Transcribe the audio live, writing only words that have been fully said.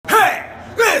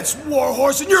It's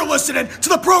Warhorse, and you're listening to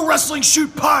the Pro Wrestling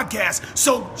Shoot podcast.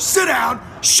 So sit down,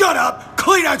 shut up,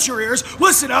 clean out your ears,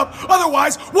 listen up,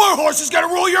 otherwise Warhorse is gonna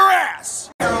rule your ass!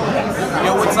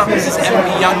 Yo, what's up? This is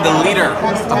MB Young, the leader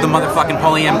of the motherfucking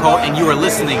Polyam Code, and you are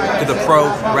listening to the Pro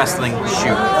Wrestling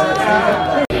Shoot.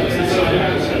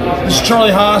 This is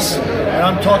Charlie Haas, and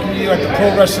I'm talking to you at the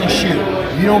Pro Wrestling Shoot.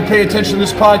 If you don't pay attention to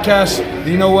this podcast, then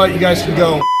you know what? You guys can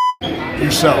go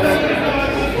yourself.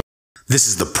 This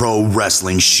is the Pro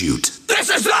Wrestling Shoot. This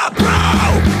is the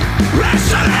Pro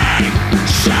Wrestling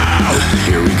Shoot.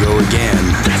 Here we go again.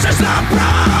 This is the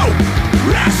Pro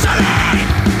Wrestling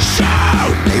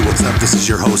Shoot. Hey, what's up? This is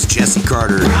your host, Jesse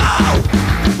Carter. Pro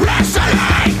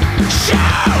Wrestling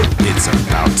Shoot. It's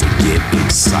about to get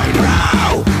exciting.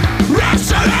 Pro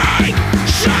Wrestling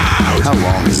Shoot. How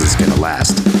long is this gonna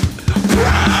last?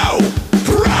 Pro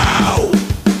Wrestling.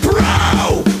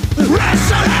 Pro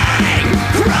Wrestling.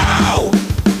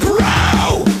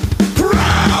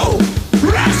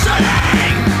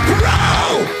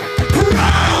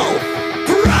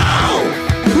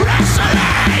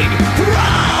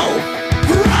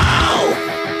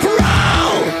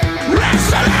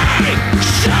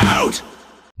 Shoot.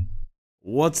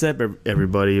 What's up,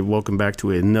 everybody? Welcome back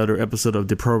to another episode of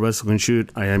the Pro Wrestling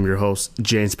Shoot. I am your host,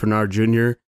 James Bernard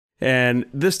Jr., and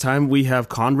this time we have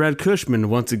Conrad Kushman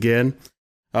once again.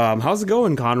 How's it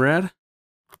going, Conrad?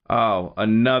 Oh,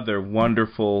 another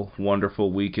wonderful,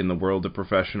 wonderful week in the world of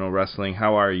professional wrestling.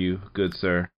 How are you, good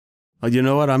sir? You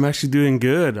know what? I'm actually doing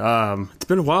good. It's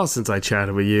been a while since I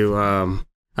chatted with you.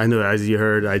 I know, as you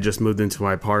heard, I just moved into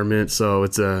my apartment, so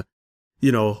it's a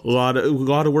lot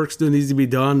of work still needs to be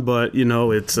done, but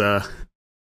it's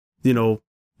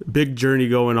big journey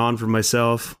going on for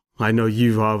myself. I know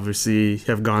you've obviously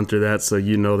have gone through that, so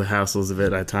you know the hassles of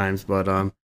it at times.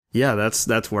 But yeah,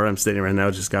 that's where I'm staying right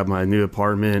now. Just got my new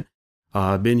apartment.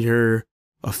 Been here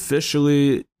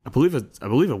officially, I believe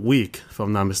a week, if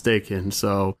I'm not mistaken.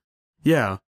 So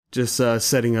yeah, just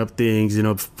setting up things,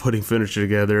 putting furniture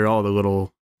together, all the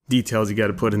little details you got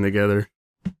to put in together.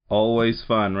 Always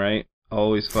fun, right?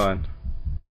 Always fun.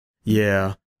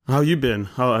 Yeah. How you been?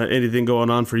 Anything going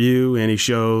on for you? Any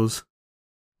shows?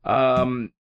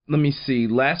 Let me see.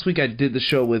 Last week I did the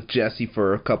show with Jesse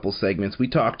for a couple segments. We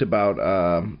talked about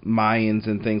Mayans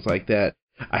and things like that.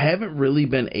 I haven't really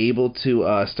been able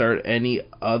to start any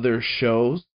other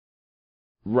shows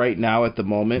right now at the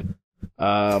moment.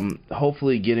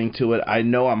 Hopefully getting to it. I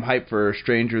know I'm hyped for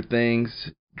Stranger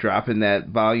Things, dropping that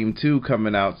Volume 2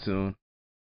 coming out soon.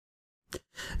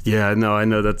 Yeah, no, I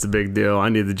know that's a big deal. I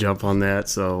need to jump on that,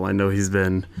 so I know he's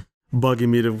been bugging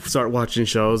me to start watching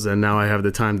shows, and now I have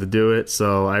the time to do it,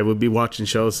 so I will be watching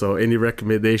shows. So any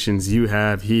recommendations you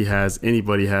have, he has,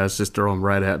 anybody has, just throw them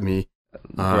right at me.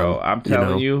 Bro, I'm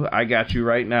telling you, I got you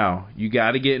right now. You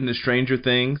got to get into Stranger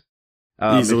Things.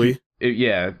 Easily.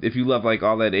 If you love like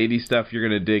all that 80s stuff, you're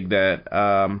going to dig that.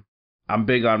 I'm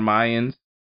big on Mayans.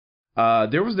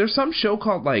 There's some show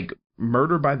called like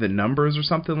Murder by the Numbers or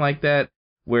something like that,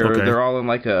 where they're all in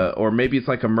like or maybe it's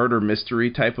like a murder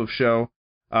mystery type of show.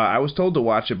 I was told to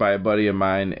watch it by a buddy of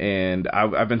mine, and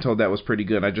I've been told that was pretty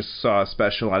good. I just saw a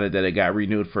special on it that it got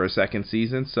renewed for a second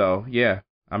season, so yeah,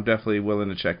 I'm definitely willing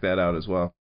to check that out as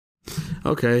well.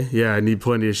 Okay, yeah, I need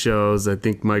plenty of shows. I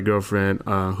think my girlfriend,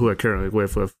 who I currently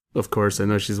with, of course, I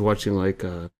know she's watching like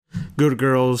Good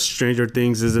Girls, Stranger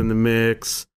Things is in the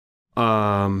mix.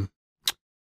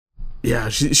 Yeah,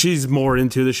 she's more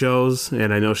into the shows,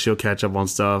 and I know she'll catch up on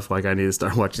stuff. Like, I need to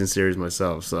start watching series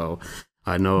myself, so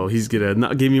I know he's gonna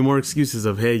not give me more excuses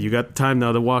of, hey, you got the time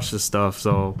now to watch this stuff,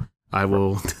 so I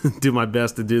will do my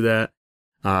best to do that.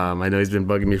 I know he's been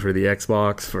bugging me for the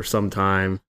Xbox for some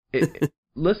time.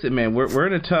 Listen, man, we're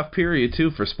in a tough period too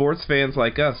for sports fans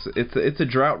like us. It's a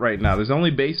drought right now. There's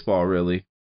only baseball really.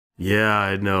 Yeah,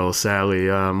 I know. Sadly,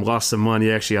 lost some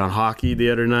money actually on hockey the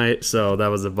other night, so that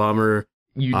was a bummer.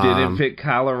 You didn't pick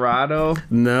Colorado?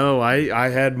 No, I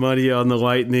had money on the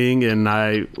Lightning, and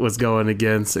I was going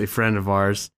against a friend of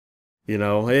ours.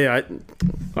 Hey,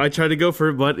 I tried to go for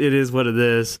it, but it is what it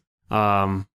is.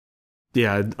 Yeah,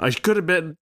 I could have bet.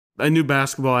 I knew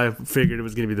basketball. I figured it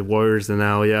was going to be the Warriors, and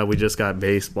now, yeah, we just got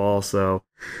baseball. So,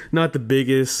 not the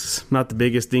biggest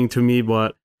thing to me,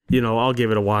 but I'll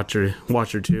give it a watch or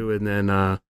two, and then.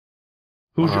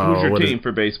 Who's your team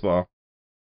for baseball?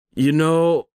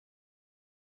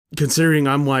 Considering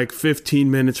I'm like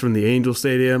 15 minutes from the Angel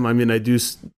Stadium, I mean, I do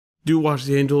watch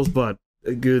the Angels, but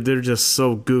they're just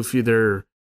so goofy.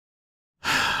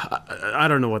 I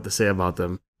don't know what to say about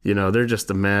them. They're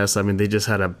just a mess. I mean, they just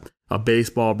had a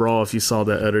baseball brawl, if you saw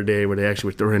that other day, where they actually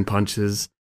were throwing punches.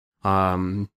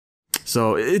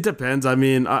 So it depends. I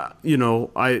mean,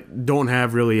 I don't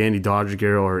have really any Dodger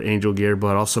gear or Angel gear,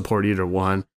 but I'll support either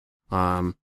one.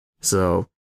 So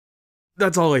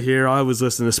that's all I hear. I was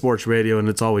listening to sports radio, and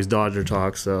it's always Dodger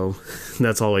talk. So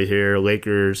that's all I hear.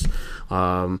 Lakers.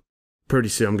 Pretty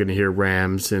soon I'm going to hear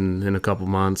Rams in a couple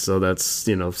months. So that's,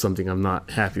 something I'm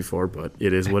not happy for, but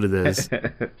it is what it is.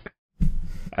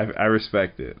 I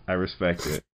respect it. I respect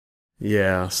it.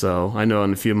 Yeah, so I know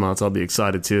in a few months I'll be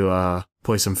excited to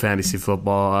play some fantasy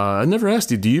football. I never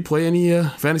asked you, do you play any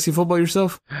fantasy football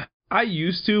yourself? I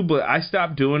used to, but I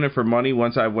stopped doing it for money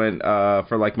once I went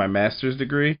for like my master's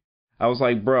degree. I was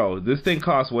like, bro, this thing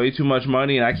costs way too much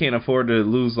money, and I can't afford to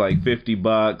lose like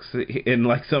 $50 in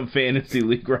like some fantasy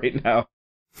league right now.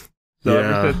 So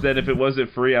ever since then, if it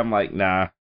wasn't free, I'm like, nah,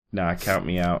 count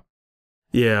me out.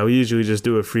 Yeah, we usually just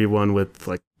do a free one with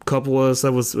like a couple of us.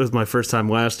 That was my first time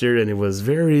last year, and it was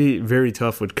very, very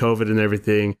tough with COVID and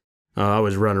everything. I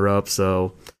was runner up,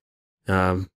 so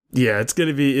it's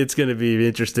gonna be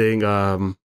interesting.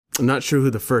 I'm not sure who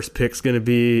the first pick's going to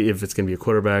be, if it's going to be a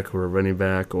quarterback or a running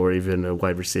back or even a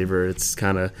wide receiver. It's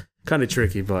kind of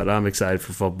tricky, but I'm excited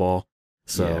for football.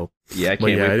 So I can't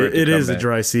wait for it is a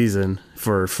dry season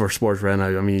for sports right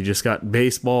now. I mean, you just got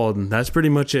baseball, and that's pretty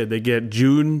much it. They get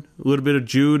June, a little bit of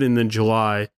June, and then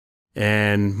July,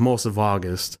 and most of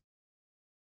August.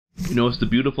 You know what's the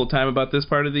beautiful time about this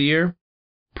part of the year?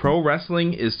 Pro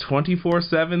wrestling is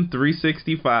 24/7,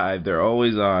 365. They're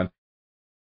always on.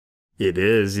 It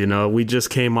is, we just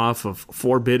came off of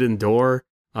Forbidden Door.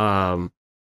 I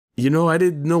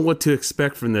didn't know what to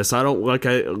expect from this. I don't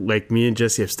like me and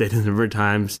Jesse have stated a number of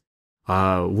times.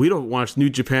 We don't watch New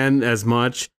Japan as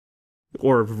much,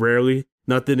 or rarely.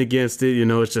 Nothing against it,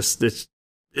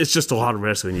 it's just a lot of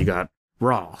wrestling. You got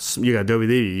Raw, you got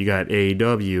WWE, you got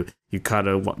AEW. You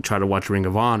gotta try to watch Ring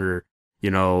of Honor,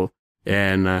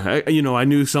 and I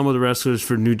knew some of the wrestlers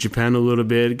for New Japan a little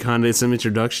bit, kind of some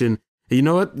introduction. You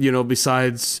know what?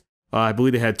 Besides, I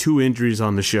believe they had 2 injuries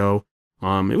on the show.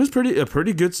 It was a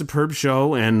pretty good, superb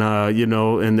show, and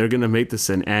and they're gonna make this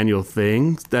an annual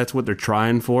thing. That's what they're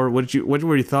trying for. What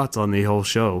were your thoughts on the whole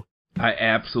show? I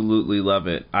absolutely love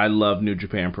it. I love New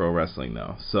Japan Pro Wrestling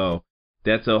though, so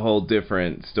that's a whole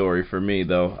different story for me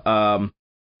though.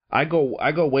 I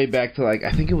go way back to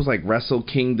I think it was like Wrestle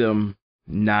Kingdom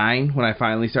 9 when I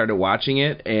finally started watching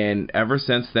it, and ever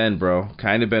since then, bro,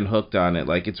 kind of been hooked on it.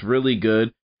 Like, it's really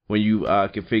good when you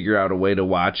can figure out a way to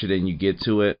watch it and you get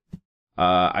to it.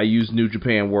 I use New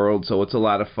Japan World, so it's a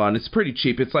lot of fun. It's pretty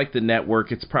cheap. It's like the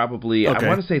network. It's probably, I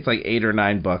want to say it's like $8 or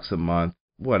 $9 a month,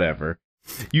 whatever.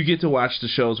 You get to watch the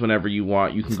shows whenever you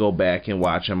want. You can go back and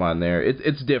watch them on there.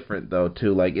 It's different though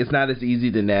too. Like, it's not as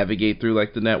easy to navigate through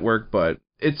like the network, but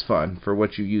it's fun for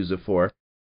what you use it for.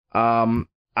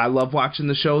 I love watching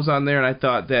the shows on there, and I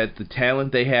thought that the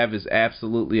talent they have is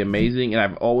absolutely amazing, and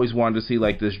I've always wanted to see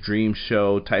like this dream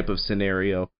show type of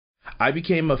scenario. I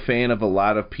became a fan of a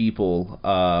lot of people,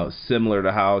 similar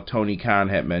to how Tony Khan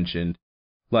had mentioned.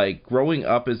 Like, growing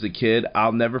up as a kid,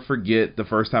 I'll never forget the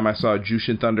first time I saw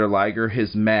Jushin Thunder Liger,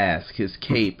 his mask, his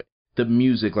cape, the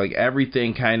music, like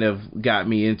everything kind of got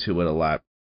me into it a lot.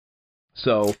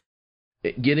 So,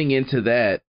 getting into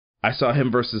that, I saw him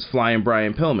versus Flying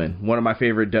Brian Pillman, one of my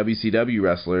favorite WCW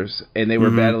wrestlers, and they were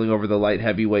battling over the light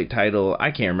heavyweight title. I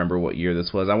can't remember what year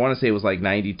this was. I want to say it was like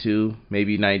 92,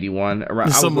 maybe 91.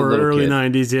 Somewhere early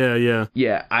 90s, yeah.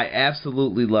 Yeah, I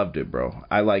absolutely loved it, bro.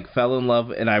 I fell in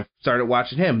love, and I started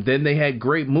watching him. Then they had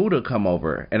Great Muta come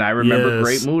over, and I remember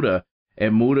Great Muta,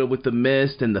 and Muta with the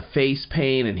mist and the face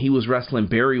paint, and he was wrestling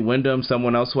Barry Windham,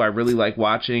 someone else who I really like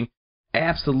watching.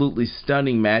 Absolutely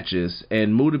stunning matches,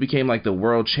 and Muta became like the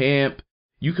world champ.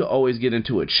 You could always get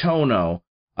into a Chono.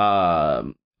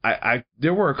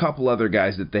 There were a couple other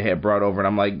guys that they had brought over, and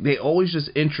I'm like, they always just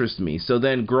interest me. So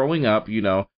then growing up, you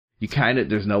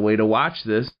there's no way to watch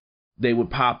this. They would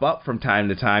pop up from time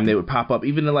to time. They would pop up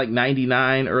even in like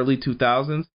 99, early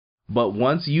 2000s. But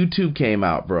once YouTube came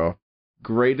out, bro,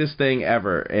 greatest thing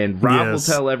ever. And Rob will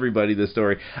tell everybody this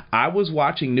story. I was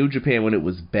watching New Japan when it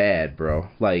was bad, bro.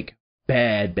 Like,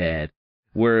 bad,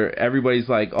 where everybody's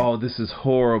like, oh, this is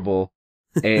horrible.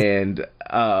 And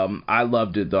I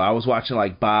loved it though. I was watching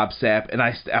like Bob Sapp, and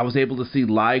I was able to see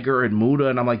Liger and Muta,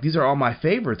 and I'm like, these are all my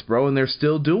favorites, bro, and they're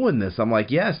still doing this. I'm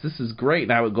like, yes, this is great.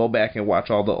 And I would go back and watch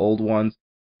all the old ones,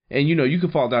 and you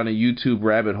could fall down a YouTube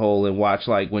rabbit hole and watch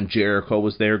like when Jericho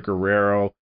was there,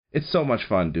 Guerrero. It's so much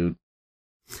fun, dude.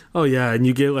 Oh yeah, and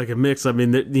you get like a mix. I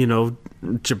mean,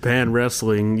 Japan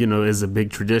wrestling, is a big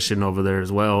tradition over there as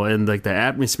well, and like the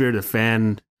atmosphere, the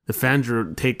fans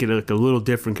are taking it like a little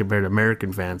different compared to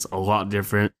American fans. A lot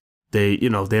different. They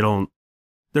don't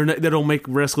they don't make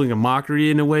wrestling a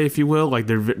mockery in a way, if you will. Like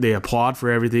they applaud for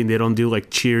everything. They don't do like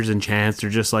cheers and chants. They're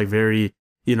just like very,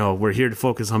 we're here to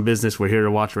focus on business. We're here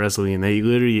to watch wrestling, and they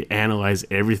literally analyze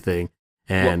everything.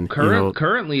 And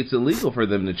currently, it's illegal for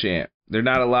them to chant. They're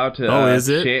not allowed to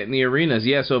chant in the arenas.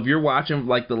 Yeah, so if you're watching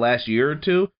like the last year or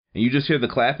two and you just hear the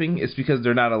clapping, it's because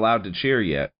they're not allowed to cheer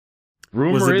yet.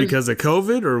 Was it because of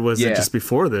COVID, or was it just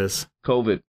before this?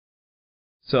 COVID.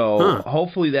 So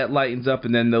hopefully that lightens up,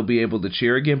 and then they'll be able to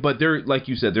cheer again. But they're, like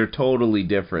you said, they're totally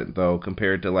different, though,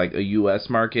 compared to like a U.S.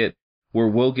 market where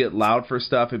we'll get loud for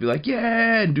stuff and be like,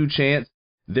 yeah, and do chants.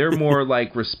 They're more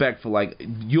like respectful. Like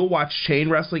you'll watch chain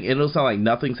wrestling and it'll sound like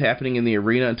nothing's happening in the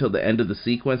arena until the end of the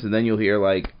sequence, and then you'll hear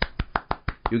like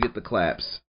you'll get the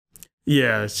claps.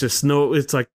 Yeah,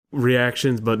 it's like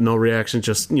reactions, but no reactions.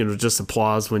 Just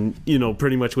applause when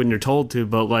pretty much when you're told to.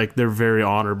 But like they're very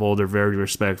honorable. They're very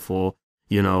respectful.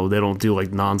 They don't do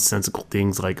like nonsensical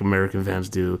things like American fans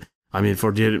do. I mean,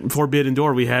 for Forbidden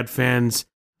Door, we had fans.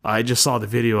 I just saw the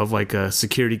video of like a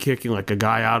security kicking like a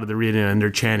guy out of the arena, and they're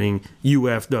chanting "You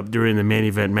effed up" during the main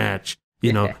event match.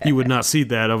 You would not see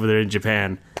that over there in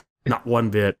Japan, not one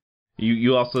bit.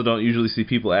 You also don't usually see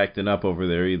people acting up over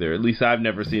there either. At least I've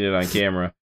never seen it on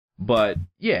camera. But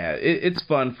yeah, it's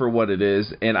fun for what it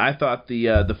is. And I thought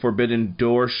the Forbidden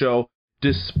Door show,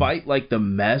 despite like the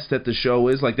mess that the show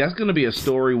is, like that's going to be a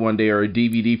story one day or a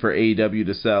DVD for AEW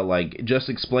to sell, like just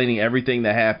explaining everything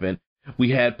that happened.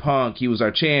 We had Punk, he was our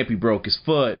champ, he broke his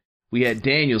foot. We had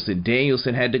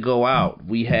Danielson had to go out.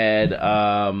 We had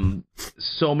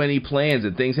so many plans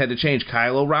and things had to change.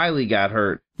 Kyle O'Reilly got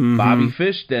hurt. Mm-hmm. Bobby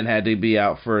Fish then had to be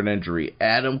out for an injury.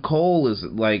 Adam Cole is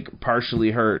like partially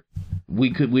hurt.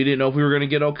 We didn't know if we were going to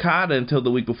get Okada until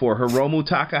the week before. Hiromu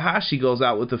Takahashi goes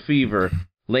out with a fever.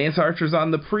 Lance Archer's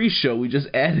on the pre-show. We just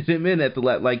added him in at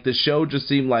the show just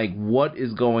seemed like, what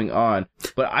is going on?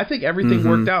 But I think everything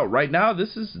worked out. Right now,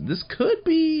 this could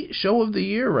be show of the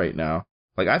year right now.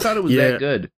 Like, I thought it was that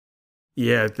good.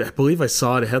 Yeah, I believe I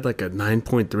saw it. It had like a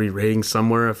 9.3 rating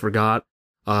somewhere. I forgot.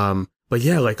 But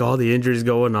yeah, like all the injuries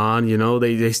going on,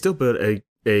 they still put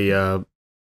a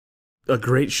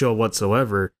great show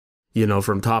whatsoever,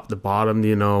 from top to bottom.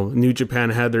 New Japan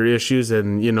had their issues,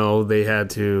 and, they had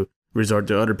to resort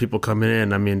to other people coming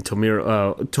in. I mean,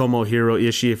 Tomohiro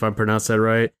Ishii, if I pronounced that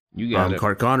right. You got it.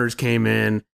 Clark Connors came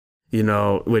in,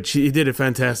 which he did a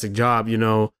fantastic job,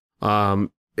 and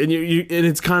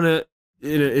it's kind of,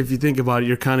 if you think about it,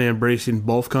 you're kind of embracing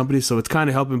both companies, so it's kind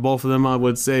of helping both of them. I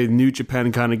would say New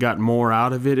Japan kind of got more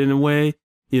out of it in a way.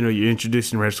 You're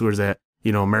introducing wrestlers that,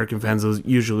 American fans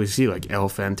usually see, like El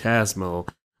Phantasmo,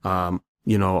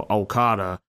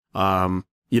 Okada,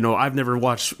 I've never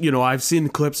watched, I've seen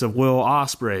clips of Will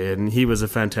Ospreay, and he was a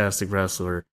fantastic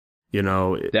wrestler.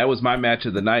 That was my match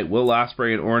of the night, Will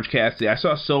Ospreay and Orange Cassidy. I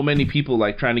saw so many people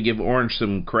like trying to give Orange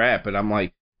some crap, and I'm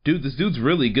like, dude, this dude's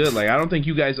really good. Like, I don't think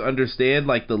you guys understand,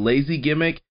 like, the lazy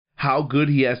gimmick, how good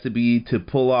he has to be to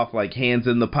pull off, like, hands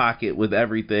in the pocket with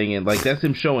everything, and, like, that's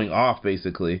him showing off,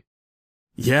 basically.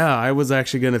 Yeah, I was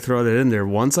actually going to throw that in there.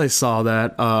 Once I saw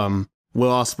that,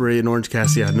 Will Ospreay and Orange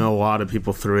Cassidy, I know a lot of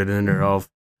people threw it in there of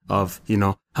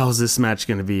how's this match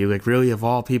going to be? Like, really, of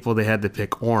all people, they had to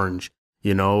pick Orange,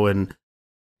 and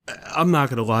I'm not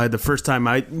going to lie. The first time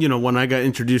when I got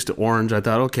introduced to Orange, I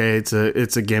thought, okay, it's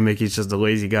a gimmick. He's just a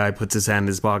lazy guy, puts his hand in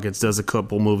his pockets, does a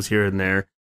couple moves here and there.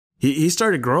 He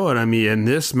started growing on me, and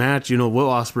this match, Will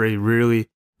Ospreay really,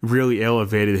 really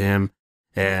elevated him.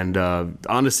 And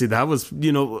honestly, that was,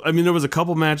 there was a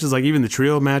couple matches, like even the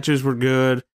trio matches were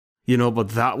good. But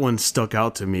that one stuck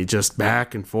out to me, just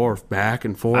back and forth.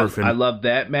 I love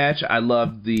that match. I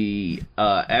love the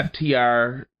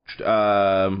FTR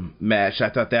match. I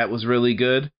thought that was really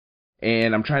good.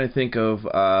 And I'm trying to think of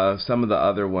some of the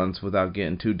other ones without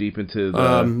getting too deep into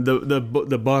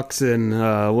the Bucks and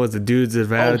what was the Dudes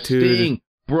of Attitude. Sting.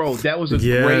 Bro, that was a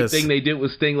great thing they did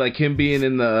with Sting, like him being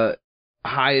in the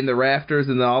high in the rafters,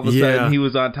 and then all of a sudden he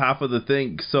was on top of the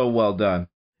thing. So well done.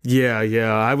 Yeah.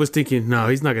 I was thinking, no,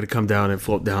 he's not going to come down and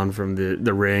float down from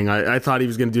the ring. I thought he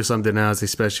was going to do something else,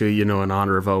 especially, in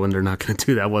honor of Owen. They're not going to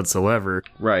do that whatsoever.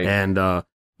 Right. And,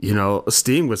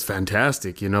 Sting was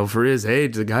fantastic. For his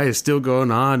age, the guy is still going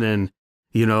on. And,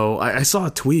 I saw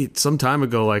a tweet some time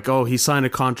ago, like, oh, he signed a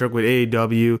contract with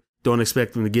AEW. Don't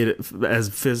expect him to get it as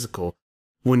physical.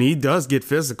 When he does get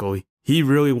physical, he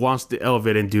really wants to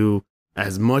elevate and do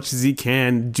as much as he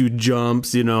can, do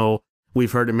jumps,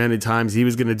 We've heard it many times. He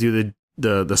was going to do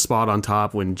the spot on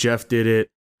top when Jeff did it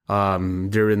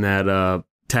during that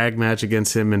tag match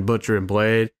against him and Butcher and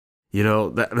Blade.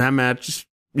 That match,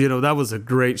 that was a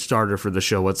great starter for the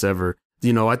show whatsoever.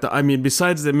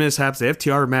 Besides the mishaps, the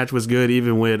FTR match was good,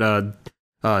 even with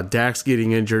Dax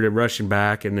getting injured and rushing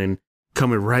back, and then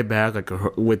coming right back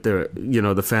with the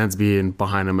the fans being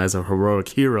behind him as a heroic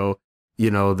hero.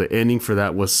 The ending for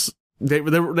that was they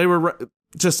were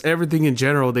just everything in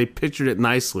general. They pictured it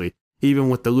nicely, even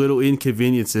with the little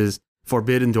inconveniences.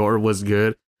 Forbidden Door was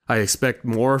good. I expect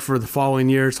more for the following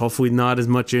years. Hopefully not as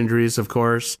much injuries, of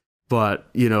course. But,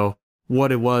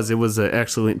 what it was an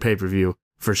excellent pay-per-view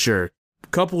for sure.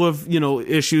 Couple of,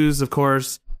 issues, of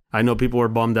course. I know people were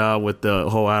bummed out with the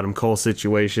whole Adam Cole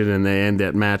situation and they end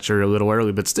that match a little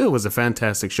early, but still was a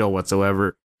fantastic show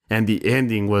whatsoever. And the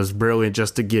ending was brilliant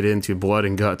just to get into blood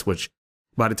and guts, which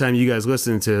by the time you guys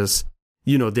listen to this,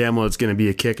 damn well it's going to be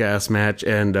a kick-ass match.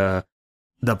 And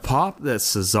the pop that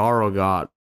Cesaro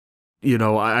got,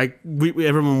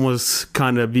 everyone was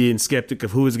kind of being skeptic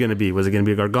of who it was going to be. Was it going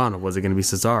to be Gargano? Was it going to be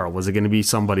Cesaro? Was it going to be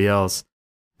somebody else?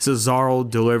 Cesaro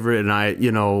delivered,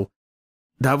 and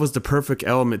that was the perfect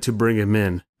element to bring him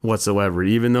in whatsoever.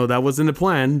 Even though that wasn't the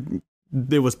plan,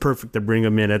 it was perfect to bring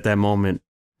him in at that moment.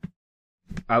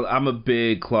 I'm a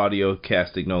big Claudio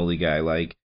Castagnoli guy.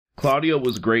 Like, Claudio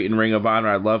was great in Ring of Honor.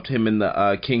 I loved him in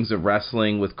the Kings of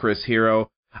Wrestling with Chris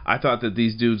Hero. I thought that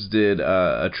these dudes did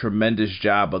a tremendous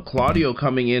job. But Claudio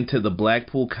coming into the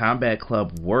Blackpool Combat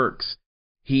Club works.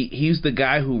 He's the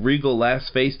guy who Regal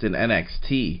last faced in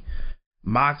NXT.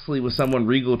 Moxley was someone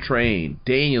Regal trained.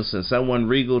 Danielson, someone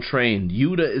Regal trained.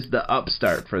 Yuta is the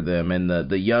upstart for them and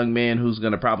the young man who's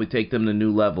going to probably take them to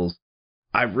new levels.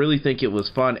 I really think it was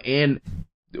fun. And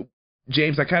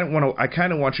James, I kind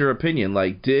of want your opinion.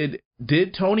 Like, did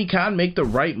Tony Khan make the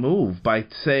right move by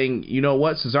saying, you know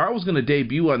what, Cesaro was going to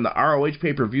debut on the ROH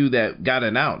pay-per-view that got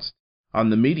announced on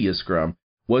the media scrum?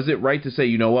 Was it right to say,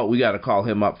 you know what, we got to call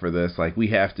him up for this? Like, we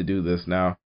have to do this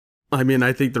now. I mean,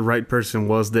 I think the right person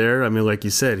was there. I mean, like you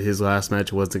said, his last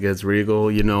match was against Regal.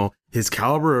 His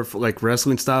caliber of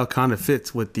wrestling style kind of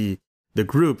fits with the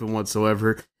group and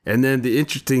whatsoever. And then the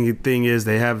interesting thing is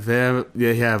they have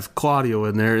Claudio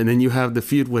in there, and then you have the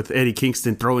feud with Eddie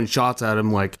Kingston throwing shots at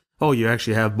him like, oh, you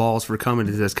actually have balls for coming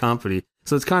to this company.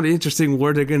 So it's kind of interesting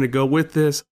where they're going to go with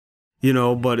this,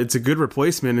 but it's a good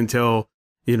replacement until,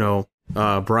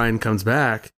 Brian comes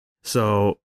back.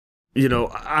 So,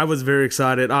 I was very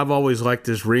excited. I've always liked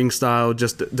this ring style.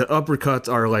 Just the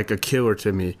uppercuts are like a killer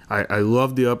to me. I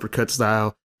love the uppercut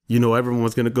style. Everyone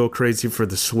was going to go crazy for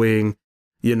the swing,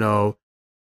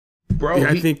 Bro, yeah,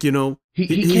 I think, he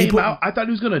came out. I thought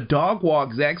he was going to dog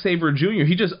walk Zack Sabre Jr.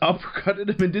 He just uppercutted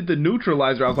him and did the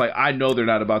neutralizer. I was like, I know they're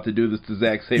not about to do this to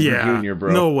Zack Sabre Jr.,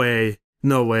 bro. No way.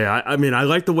 I mean, I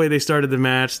like the way they started the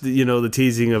match, the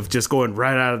teasing of just going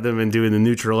right out of them and doing the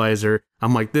neutralizer.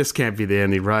 I'm like, this can't be the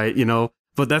ending, right?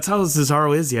 But that's how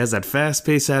Cesaro is. He has that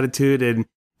fast-paced attitude, and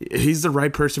he's the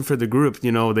right person for the group.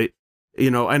 And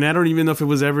I don't even know if it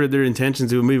was ever their intention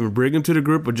to even bring him to the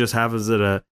group or just have us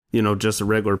at just a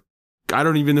regular. I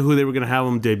don't even know who they were going to have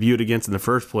him debuted against in the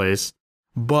first place,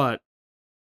 but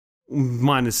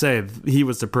mine to say, he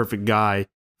was the perfect guy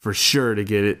for sure to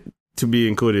get it, to be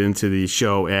included into the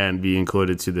show and be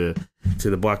included to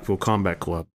the Blackpool Combat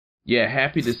Club. Yeah,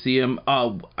 happy to see him.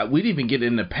 We didn't even get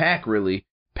into Pac, really.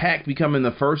 Pac becoming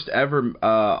the first ever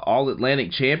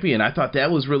All-Atlantic champion. I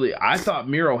thought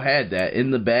Miro had that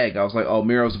in the bag. I was like, oh,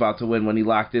 Miro's about to win when he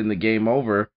locked in the game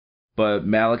over. But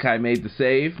Malachi made the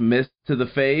save, missed to the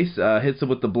face, hits him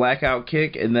with the blackout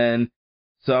kick, and then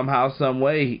somehow, some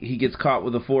way, he gets caught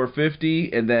with a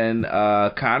 450, and then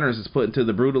Connors is put into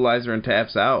the brutalizer and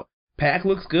taps out. Pac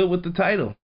looks good with the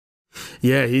title.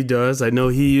 Yeah, he does. I know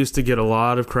he used to get a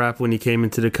lot of crap when he came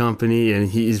into the company, and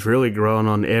he's really grown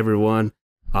on everyone.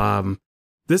 That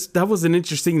was an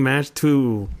interesting match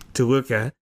to look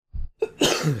at.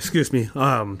 Excuse me.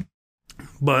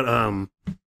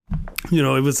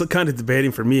 It was kind of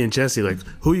debating for me and Jesse, like,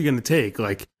 who are you going to take?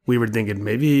 Like, we were thinking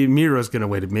maybe Miro's going to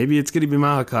win it. Maybe it's going to be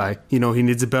Malachi. He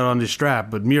needs a belt on his strap.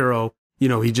 But Miro,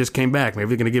 he just came back. Maybe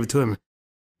they're going to give it to him.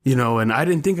 And I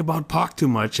didn't think about Pac too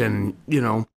much. And,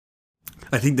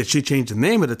 I think that she changed the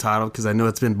name of the title because I know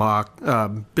it's been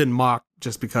mocked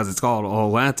just because it's called All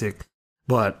Atlantic.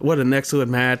 But what an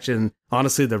excellent match. And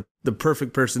honestly, the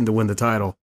perfect person to win the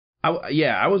title.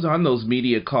 I was on those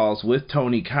media calls with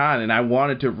Tony Khan, and I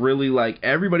wanted to really,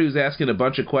 everybody was asking a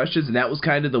bunch of questions, and that was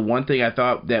kind of the one thing I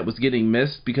thought that was getting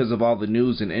missed because of all the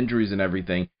news and injuries and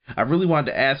everything. I really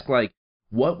wanted to ask,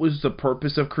 what was the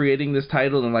purpose of creating this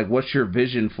title, and, what's your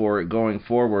vision for it going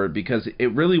forward? Because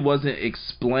it really wasn't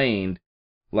explained,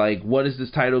 what is this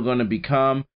title going to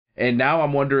become? And now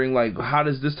I'm wondering, how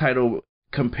does this title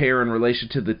compare in relation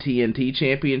to the TNT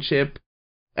Championship?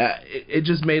 It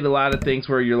just made a lot of things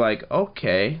where you're like,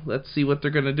 okay, let's see what they're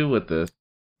going to do with this.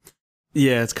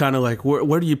 Yeah, it's kind of like,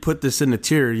 where do you put this in the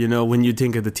tier? You know, when you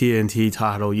think of the TNT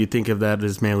title, you think of that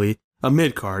as mainly a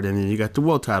mid-card, and then you got the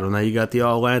world title. Now you got the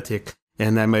All-Atlantic,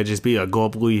 and that might just be a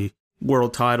globally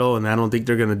world title, and I don't think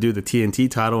they're going to do the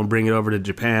TNT title and bring it over to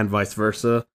Japan, vice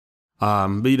versa.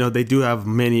 But, you know, they do have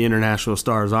many international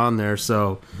stars on there,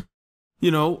 so,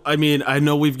 you know, I mean, I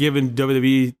know we've given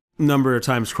WWE number of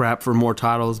times crap for more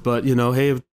titles, but, you know,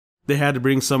 hey, they had to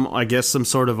bring some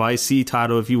sort of IC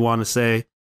title, if you want to say.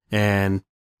 And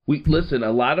we listen,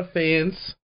 a lot of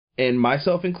fans, and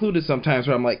myself included sometimes,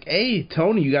 where I'm like, hey,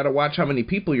 Tony, you got to watch how many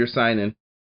people you're signing.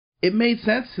 It made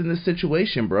sense in this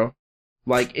situation, bro.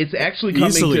 Like, it's actually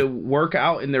coming to work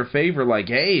out in their favor. Like,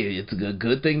 hey, it's a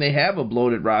good thing they have a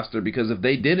bloated roster, because if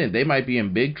they didn't, they might be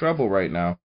in big trouble right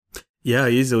now. Yeah,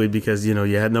 easily, because, you know,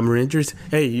 you had number of injuries.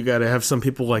 Hey, you got to have some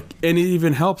people like, and it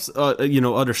even helps, you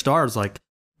know, other stars like,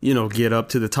 you know, get up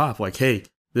to the top. Like, hey,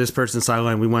 this person's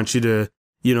sideline, we want you to,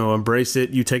 you know, embrace it.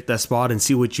 You take that spot and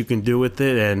see what you can do with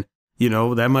it. And, you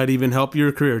know, that might even help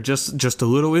your career. Just a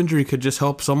little injury could just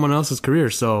help someone else's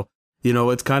career. So, you know,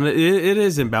 it's kind of, it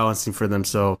is imbalancing for them.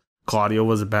 So Claudio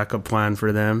was a backup plan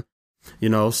for them, you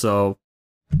know, so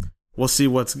we'll see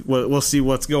what's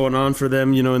going on for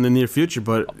them, you know, in the near future,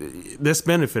 but this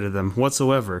benefited them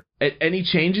whatsoever. Any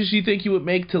changes you think you would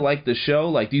make to like the show?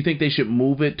 Like, do you think they should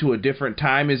move it to a different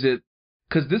time? Is it,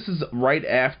 because this is right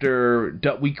after,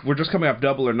 we're just coming off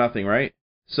Double or Nothing, right?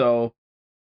 So,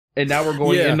 and now we're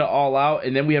going into All Out,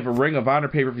 and then we have a Ring of Honor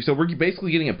pay-per-view. So we're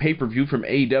basically getting a pay-per-view from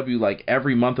AEW like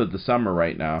every month of the summer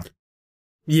right now.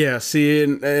 Yeah, see,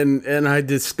 and I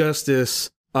discussed this,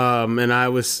 and I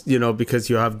was, you know, because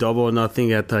you have Double or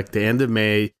Nothing at like the end of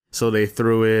May, so they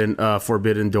threw in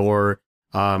Forbidden Door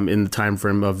in the time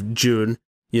frame of June,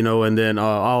 you know, and then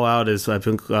All Out is, I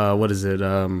think, what is it,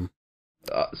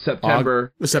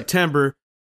 September,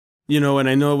 you know, and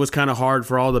I know it was kind of hard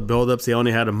for all the buildups. They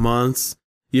only had a month,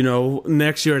 you know.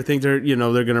 Next year, I think they're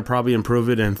going to probably improve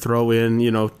it and throw in, you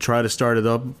know, try to start it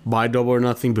up by Double or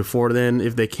Nothing before then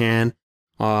if they can.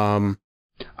 I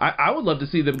would love to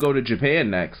see them go to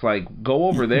Japan next, like go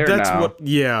over there.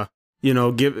 You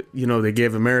know, they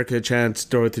gave America a chance to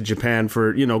throw it to Japan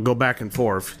for, you know, go back and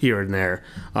forth here and there.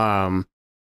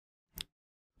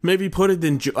 Maybe put it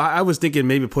in. I was thinking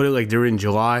maybe put it like during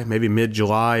July, maybe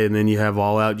mid-July, and then you have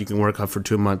All Out. You can work up for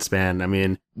 2 months span. I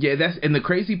mean, yeah, and the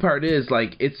crazy part is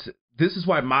like this is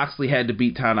why Moxley had to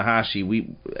beat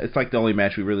Tanahashi. It's like the only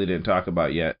match we really didn't talk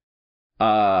about yet.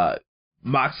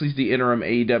 Moxley's the interim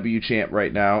AEW champ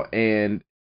right now, and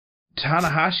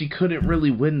Tanahashi couldn't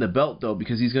really win the belt though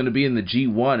because he's going to be in the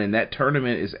G1, and that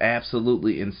tournament is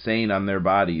absolutely insane on their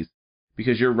bodies.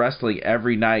 Because you're wrestling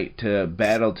every night to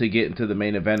battle to get into the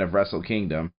main event of Wrestle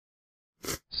Kingdom.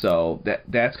 So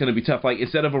that's going to be tough. Like,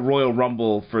 instead of a Royal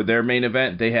Rumble for their main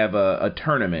event, they have a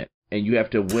tournament, and you have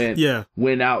to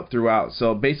win out throughout.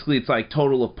 So basically, it's like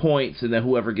total of points, and then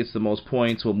whoever gets the most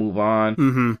points will move on.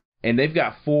 Mm-hmm. And they've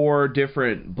got 4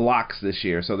 different blocks this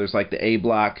year. So there's like the A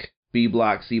block, B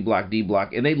block, C block, D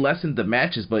block. And they lessened the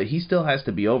matches, but he still has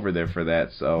to be over there for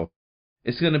that. So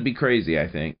it's going to be crazy, I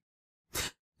think.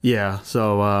 Yeah,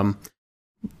 so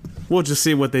we'll just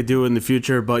see what they do in the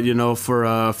future. But, you know, for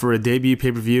a debut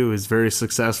pay-per-view, it's very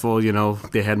successful. You know,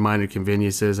 they had minor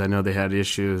conveniences. I know they had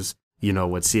issues, you know,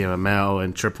 with CMLL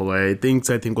and AAA.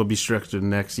 Things I think will be structured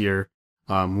next year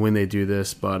when they do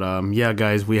this. But, yeah,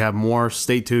 guys, we have more.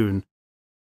 Stay tuned.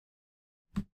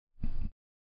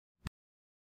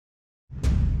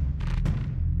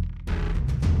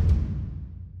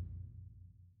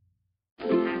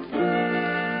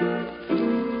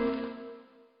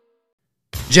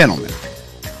 Gentlemen,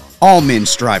 all men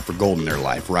strive for gold in their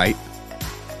life, right?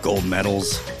 Gold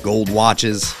medals, gold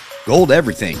watches, gold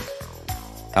everything.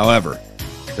 However,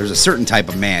 there's a certain type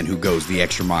of man who goes the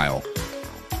extra mile.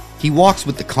 He walks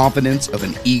with the confidence of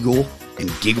an eagle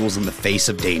and giggles in the face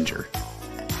of danger.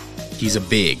 He's a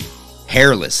big,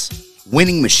 hairless,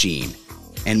 winning machine,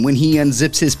 and when he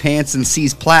unzips his pants and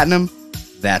sees platinum,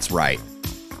 that's right.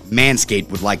 Manscaped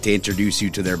would like to introduce you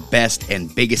to their best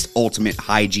and biggest ultimate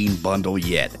hygiene bundle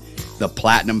yet, the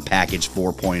Platinum Package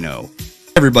 4.0.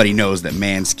 Everybody knows that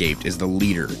Manscaped is the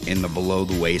leader in the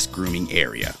below-the-waist grooming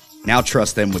area. Now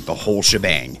trust them with the whole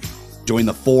shebang. Join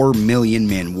the 4 million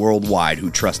men worldwide who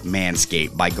trust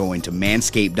Manscaped by going to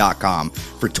manscaped.com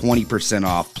for 20%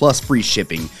 off plus free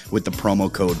shipping with the promo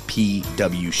code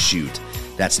PWSHOOT.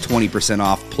 That's 20%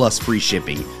 off plus free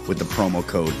shipping with the promo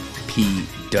code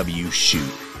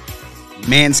PWSHOOT.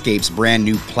 Manscaped's brand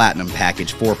new Platinum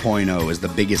Package 4.0 is the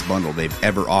biggest bundle they've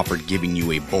ever offered, giving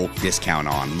you a bulk discount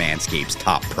on Manscaped's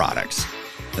top products.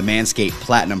 The Manscaped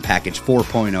Platinum Package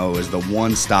 4.0 is the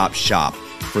one-stop shop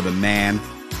for the man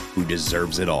who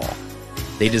deserves it all.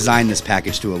 They designed this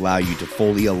package to allow you to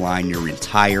fully align your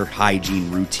entire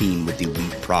hygiene routine with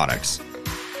elite products.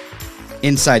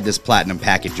 Inside this platinum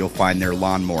package, you'll find their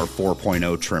Lawnmower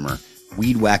 4.0 trimmer,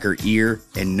 Weed Whacker ear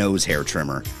and nose hair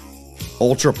trimmer,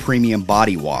 Ultra Premium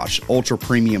Body Wash, Ultra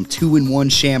Premium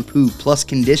 2-in-1 Shampoo plus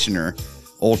Conditioner,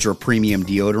 Ultra Premium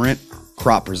Deodorant,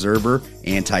 Crop Preserver,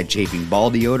 Anti-Chafing Ball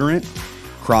Deodorant,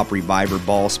 Crop Reviver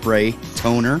Ball Spray,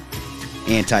 Toner,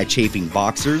 Anti-Chafing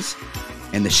Boxers,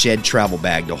 and the Shed Travel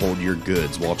Bag to hold your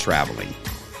goods while traveling.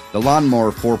 The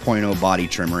Lawnmower 4.0 Body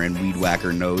Trimmer and Weed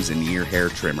Whacker Nose and Ear Hair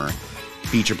Trimmer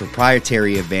feature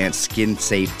proprietary advanced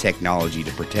skin-safe technology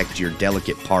to protect your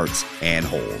delicate parts and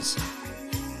holes.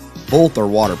 Both are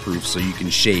waterproof so you can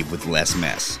shave with less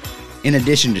mess. In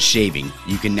addition to shaving,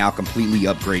 you can now completely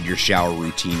upgrade your shower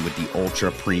routine with the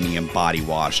Ultra Premium Body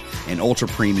Wash and Ultra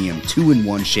Premium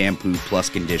 2-in-1 Shampoo plus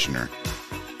Conditioner.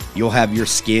 You'll have your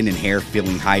skin and hair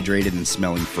feeling hydrated and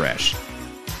smelling fresh.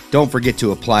 Don't forget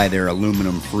to apply their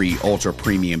aluminum-free Ultra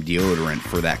Premium Deodorant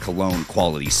for that cologne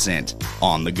quality scent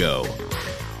on the go.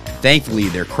 Thankfully,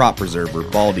 their Crop Preserver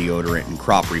Ball Deodorant and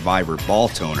Crop Reviver Ball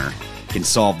Toner can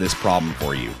solve this problem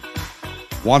for you.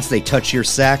 Once they touch your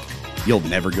sack, you'll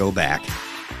never go back.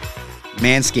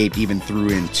 Manscaped even threw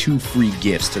in 2 free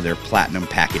gifts to their Platinum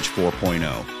Package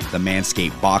 4.0, the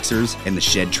Manscaped Boxers and the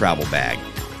Shed Travel Bag.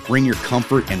 Bring your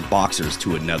comfort and boxers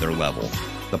to another level.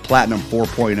 The Platinum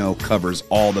 4.0 covers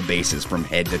all the bases from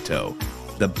head to toe.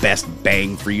 The best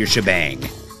bang for your shebang.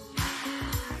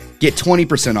 Get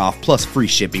 20% off plus free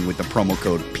shipping with the promo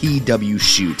code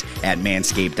PWSHOOT at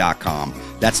manscaped.com.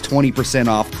 That's 20%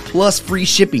 off plus free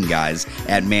shipping, guys,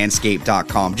 at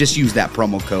manscaped.com. Just use that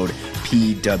promo code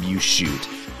PWSHOOT.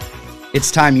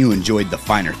 It's time you enjoyed the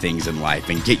finer things in life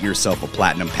and get yourself a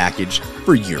platinum package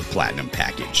for your platinum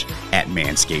package at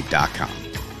manscaped.com.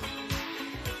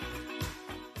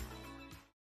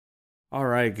 All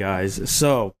right, guys.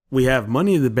 So we have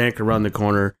Money in the Bank around the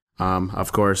corner.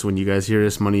 Of course, when you guys hear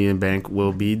this, Money in the Bank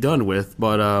will be done with.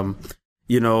 But, I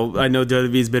know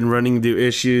WWE's been running into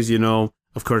issues.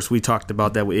 Of course, we talked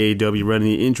about that with AEW running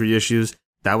the injury issues.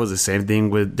 That was the same thing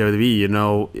with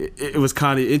WWE. It was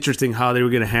kind of interesting how they were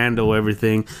going to handle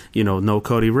everything. No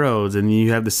Cody Rhodes. And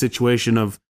you have the situation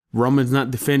of Roman's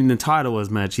not defending the title as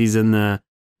much. He's in the,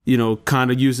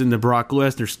 kind of using the Brock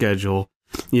Lesnar schedule.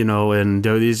 And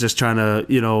WWE's just trying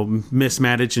to,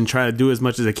 mismanage and try to do as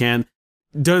much as they can.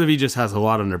 WWE just has a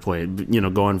lot on their plate,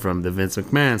 going from the Vince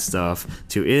McMahon stuff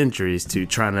to injuries to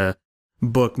trying to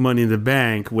book Money in the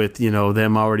Bank with,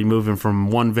 them already moving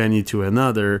from one venue to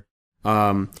another.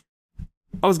 I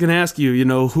was going to ask you,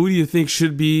 who do you think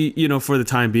should be, for the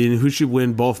time being, who should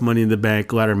win both Money in the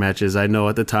Bank ladder matches? I know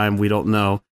at the time we don't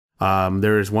know.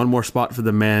 There is one more spot for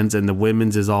the men's and the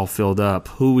women's is all filled up.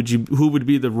 Who would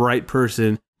be the right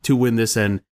person to win this?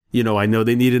 And, I know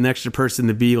they need an extra person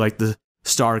to be like the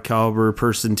star caliber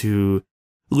person to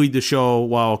lead the show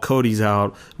while Cody's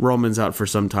out, Roman's out for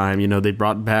some time. They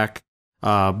brought back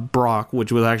Brock,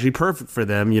 which was actually perfect for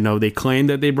them. They claimed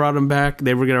that they brought him back.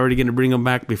 They were already going to bring him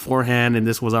back beforehand, and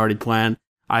this was already planned.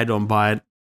 I don't buy it.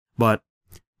 But,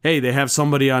 hey, they have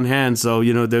somebody on hand, so,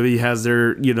 WWE has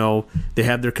their, they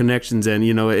have their connections, and,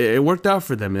 it worked out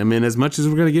for them. I mean, as much as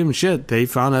we're going to give them shit, they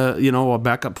found a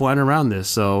backup plan around this.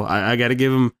 So I got to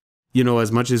give them,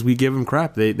 as much as we give them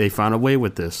crap, they found a way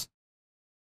with this.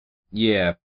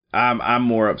 Yeah, I'm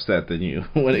more upset than you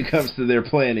when it comes to their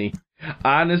planning.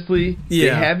 Honestly, They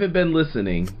haven't been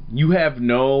listening. You have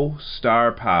no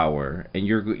star power, and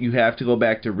you have to go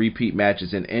back to repeat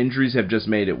matches, and injuries have just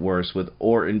made it worse with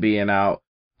Orton being out,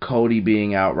 Cody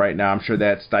being out right now. I'm sure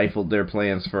that stifled their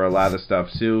plans for a lot of stuff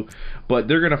too, but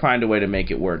they're going to find a way to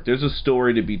make it work. There's a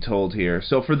story to be told here.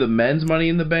 So for the men's Money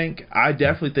in the Bank, I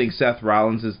definitely think Seth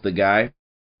Rollins is the guy.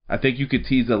 I think you could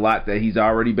tease a lot that he's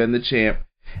already been the champ.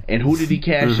 And who did he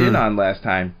cash in on last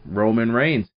time? Roman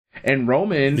Reigns. And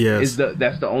Roman that's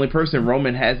the only person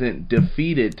Roman hasn't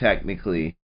defeated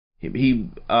technically. He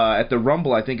at the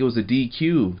Rumble, I think it was a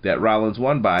DQ that Rollins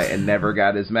won by and never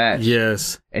got his match.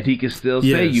 Yes. And he can still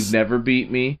say, "You've never beat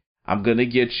me. I'm going to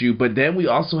get you." But then we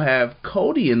also have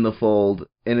Cody in the fold,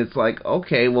 and it's like,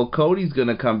 okay, well, Cody's going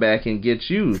to come back and get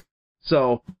you.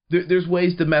 So there's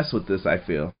ways to mess with this, I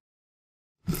feel.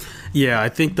 Yeah, I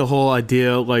think the whole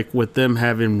idea, like with them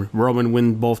having Roman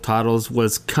win both titles,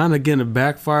 was kind of going to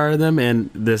backfire them, and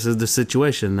this is the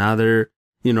situation. Now they're,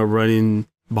 running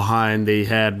behind. They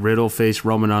had Riddle face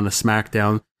Roman on a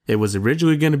SmackDown. It was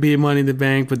originally going to be Money in the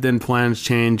Bank, but then plans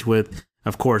changed with,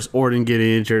 of course, Orton getting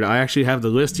injured. I actually have the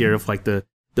list here of like the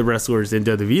wrestlers in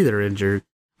WWE that are injured.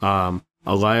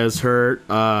 Elias hurt,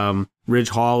 Ridge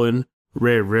Holland,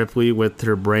 Rhea Ripley with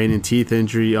her brain and teeth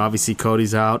injury. Obviously,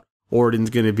 Cody's out. Orton's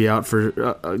going to be out for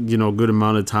a good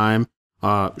amount of time.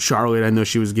 Charlotte, I know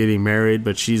she was getting married,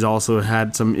 but she's also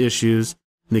had some issues.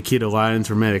 Nikita Lyons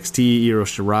from NXT, Io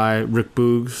Shirai, Rick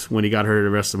Boogs when he got hurt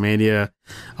at WrestleMania.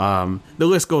 The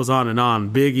list goes on and on.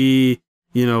 Big E,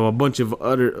 a bunch of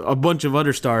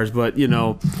other stars, but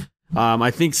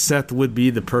I think Seth would be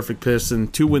the perfect person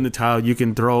to win the title. You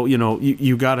can throw,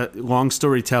 you got a long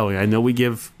storytelling. I know we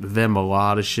give them a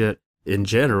lot of shit in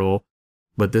general,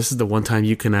 but this is the one time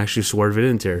you can actually swerve it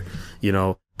into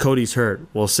her. Cody's hurt.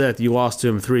 Well, Seth, you lost to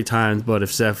him 3 times, but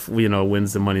if Seth,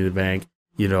 wins the Money in the Bank,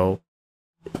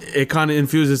 it kind of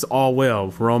infuses all well.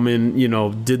 Roman,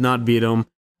 did not beat him.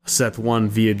 Seth won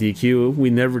via DQ. We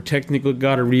never technically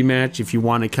got a rematch if you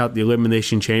want to count the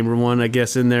Elimination Chamber one, I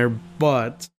guess, in there.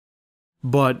 But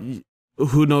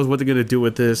who knows what they're going to do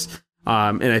with this.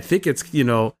 And I think it's,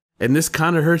 and this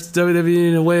kind of hurts WWE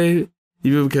in a way,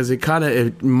 even because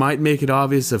it might make it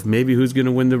obvious of maybe who's going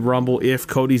to win the Rumble if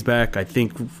Cody's back. I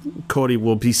think Cody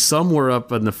will be somewhere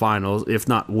up in the finals, if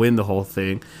not win the whole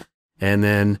thing. And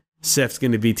then Seth's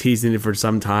going to be teasing it for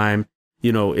some time,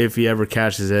 if he ever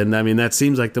cashes in. I mean, that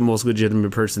seems like the most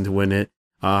legitimate person to win it.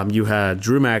 You had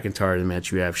Drew McIntyre in the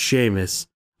match. You have Sheamus,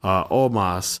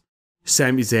 Omos,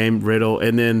 Sami Zayn, Riddle,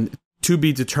 and then to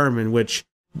be determined,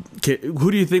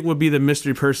 who do you think would be the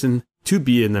mystery person to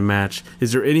be in the match?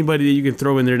 Is there anybody that you can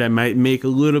throw in there that might make a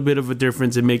little bit of a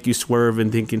difference and make you swerve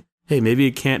and thinking, hey, maybe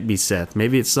it can't be Seth.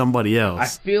 Maybe it's somebody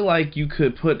else. I feel like you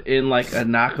could put in like a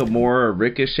Nakamura or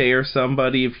Ricochet or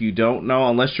somebody if you don't know,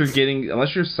 unless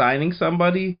you're signing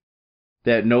somebody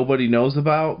that nobody knows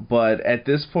about. But at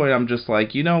this point, I'm just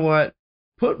like, you know what?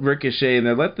 Put Ricochet in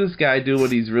there. Let this guy do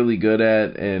what he's really good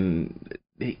at, and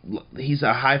he's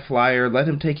a high flyer. Let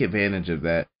him take advantage of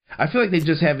that. I feel like they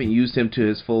just haven't used him to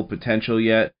his full potential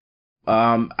yet.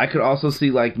 I could also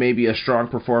see like maybe a strong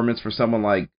performance for someone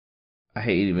like, I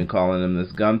hate even calling him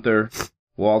this, Gunther,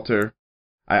 Walter.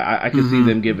 I could see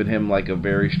them giving him like a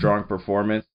very strong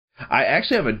performance. I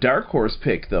actually have a dark horse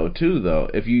pick though.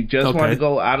 If you just want to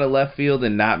go out of left field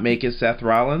and not make it Seth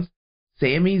Rollins,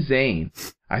 Sami Zayn.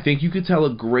 I think you could tell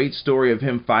a great story of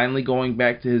him finally going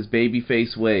back to his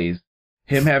babyface ways.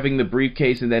 Him having the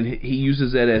briefcase, and then he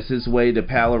uses it as his way to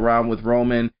pal around with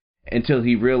Roman until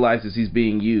he realizes he's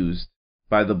being used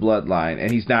by the bloodline,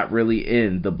 and he's not really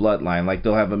in the bloodline. Like,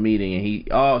 they'll have a meeting,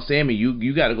 and Sammy,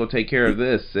 you got to go take care of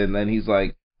this. And then he's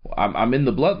like, I'm in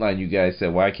the bloodline, you guys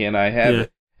said, why can't I have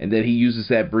it? And then he uses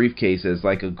that briefcase as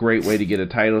like a great way to get a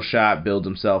title shot, build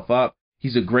himself up.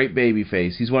 He's a great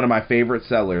babyface. He's one of my favorite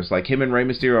sellers. Like, him and Rey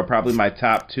Mysterio are probably my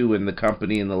top 2 in the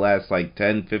company in the last like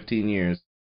 10, 15 years.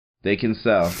 They can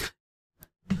sell.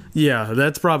 Yeah,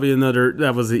 that's probably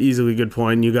that was an easily good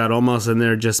point. You got Omos in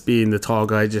there just being the tall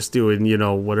guy, just doing,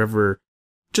 whatever,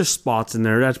 just spots in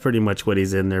there. That's pretty much what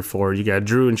he's in there for. You got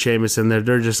Drew and Sheamus in there.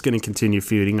 They're just going to continue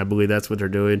feuding. I believe that's what they're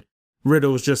doing.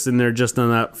 Riddle's just in there, just on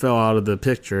that fell out of the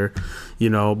picture,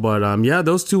 but yeah,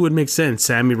 those two would make sense.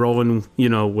 Sammy rolling,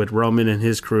 with Roman and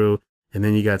his crew, and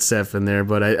then you got Seth in there.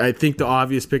 But I think the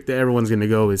obvious pick that everyone's going to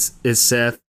go is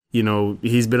Seth.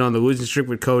 He's been on the losing streak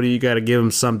with Cody. You got to give him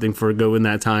something for going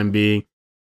that time being.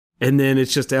 And then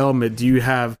it's just the element. Do you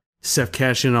have Seth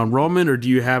cash in on Roman, or do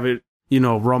you have it,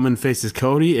 Roman faces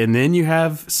Cody, and then you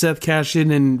have Seth cash in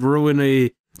and ruin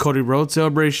a Cody Rhodes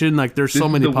celebration? Like, there's so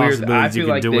many possibilities you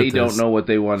can do with this. I feel like they don't know what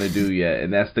they want to do yet,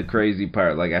 and that's the crazy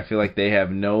part. Like, I feel like they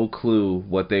have no clue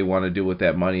what they want to do with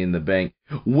that Money in the Bank.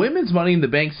 Women's Money in the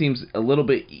Bank seems a little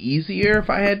bit easier, if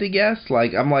I had to guess.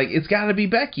 Like, I'm like, it's got to be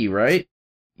Becky, right?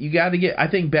 I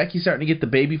think Becky's starting to get the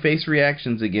babyface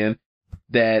reactions again.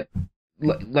 That,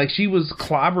 like, she was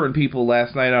clobbering people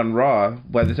last night on Raw.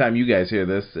 By the time you guys hear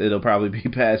this, it'll probably be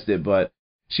past it, but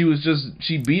she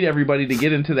beat everybody to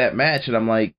get into that match, and I'm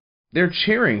like, they're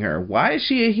cheering her. Why is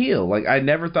she a heel? Like, I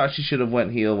never thought she should have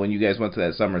went heel when you guys went to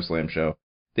that SummerSlam show.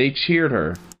 They cheered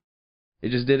her. It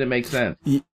just didn't make sense.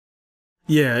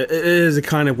 Yeah, it is a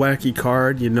kind of wacky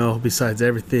card, besides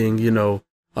everything,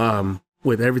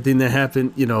 with everything that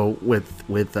happened,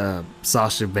 with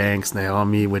Sasha Banks,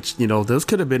 Naomi, which, those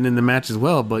could have been in the match as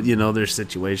well, but, their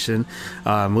situation.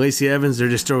 Lacey Evans, they're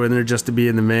just throwing there just to be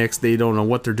in the mix. They don't know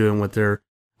what they're doing with her.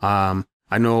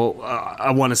 I know I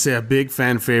want to say a big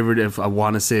fan favorite, if I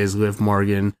want to say, is Liv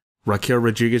Morgan. Raquel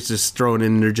Rodriguez just thrown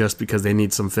in there just because they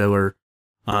need some filler.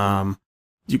 Asuka,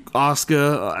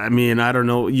 I mean, I don't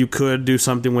know. You could do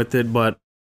something with it, but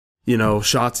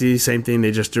Shotzi, same thing.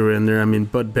 They just threw it in there. I mean,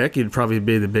 but Becky would probably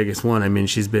be the biggest one. I mean,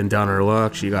 she's been down her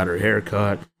luck. She got her hair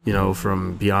cut,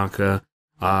 from Bianca.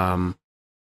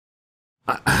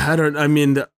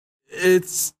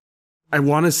 It's I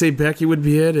want to say Becky would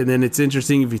be it, and then it's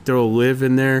interesting if you throw Liv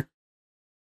in there.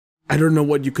 I don't know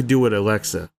what you could do with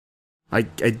Alexa. I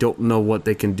don't know what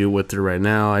they can do with her right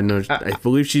now. I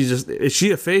believe is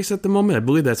she a face at the moment? I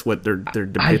believe that's what they're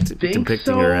depicting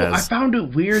her as. I found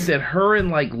it weird that her and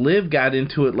like Liv got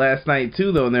into it last night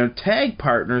too, though, and they're tag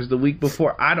partners the week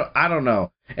before. I don't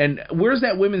know. And where's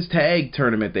that women's tag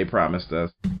tournament they promised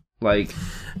us? Like,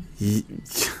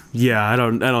 yeah, I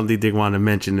don't think they want to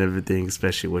mention everything,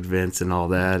 especially with Vince and all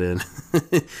that. And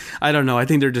I don't know. I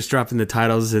think they're just dropping the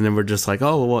titles, and then we're just like,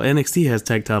 oh, well, NXT has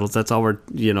tag titles. That's all we're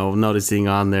noticing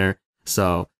on there.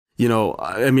 So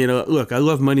I mean, look, I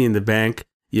love Money in the Bank.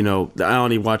 I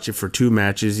only watch it for 2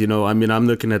 matches. I mean, I'm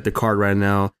looking at the card right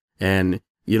now, and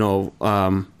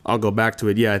I'll go back to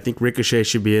it. Yeah, I think Ricochet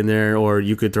should be in there, or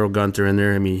you could throw Gunther in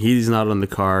there. I mean, he's not on the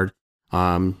card.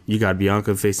 You got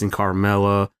Bianca facing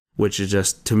Carmella, which is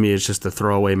just, to me, it's just a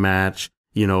throwaway match,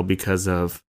 because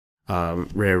of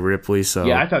Rhea Ripley. So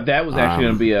yeah, I thought that was actually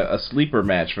going to be a sleeper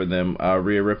match for them,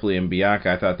 Rhea Ripley and Bianca.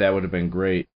 I thought that would have been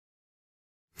great.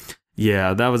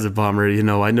 Yeah, that was a bummer. I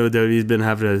know WWE's been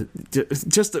having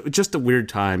just a weird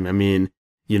time. I mean,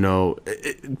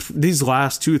 these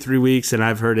last 2-3 weeks, and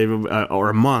I've heard or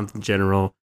a month in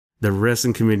general, the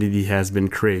wrestling community has been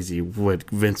crazy with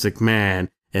Vince McMahon.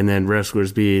 And then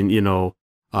wrestlers being,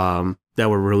 that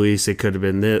were released, it could have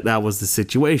been that was the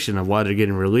situation of why they're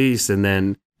getting released. And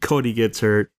then Cody gets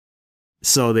hurt.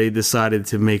 So they decided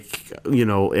to make,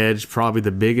 Edge probably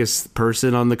the biggest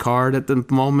person on the card at the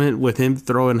moment, with him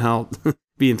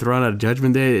being thrown out of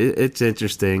Judgment Day. It's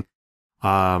interesting.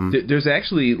 There's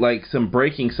actually like some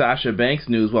breaking Sasha Banks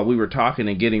news while we were talking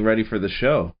and getting ready for the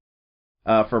show.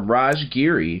 From Raj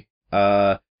Giri.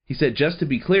 He said, just to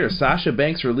be clear, Sasha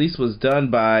Banks' release was done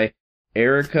by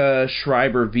Erica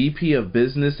Schreiber, VP of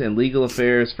Business and Legal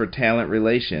Affairs for Talent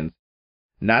Relations.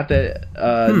 Not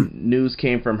that news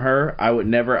came from her. I would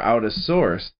never out a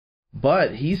source.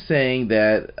 But he's saying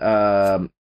that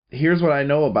here's what I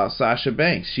know about Sasha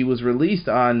Banks. She was released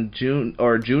on June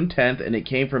 10th, and it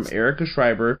came from Erica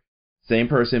Schreiber, same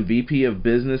person, VP of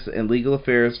Business and Legal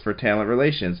Affairs for Talent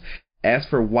Relations. As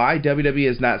for why WWE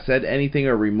has not said anything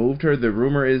or removed her, the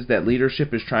rumor is that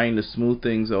leadership is trying to smooth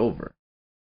things over.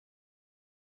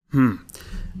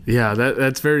 Yeah,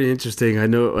 that's very interesting. I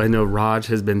know Raj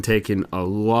has been taking a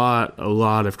lot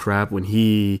of crap when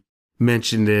he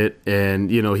mentioned it,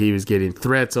 and he was getting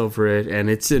threats over it, and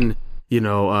it's in we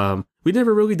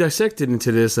never really dissected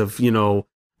into this of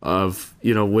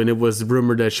when it was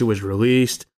rumored that she was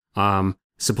released.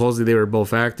 Supposedly they were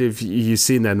both active. You've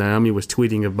seen that Naomi was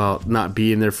tweeting about not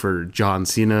being there for John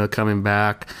Cena coming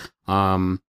back.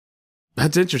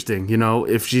 That's interesting.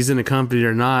 If she's in a company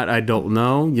or not, I don't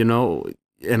know.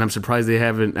 And I'm surprised they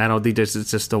haven't. I don't think they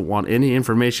just don't want any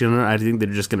information on her. I think they're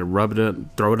just gonna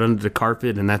throw it under the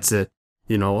carpet, and that's it.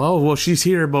 Oh well, she's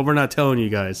here, but we're not telling you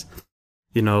guys.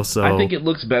 So I think it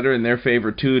looks better in their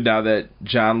favor too now that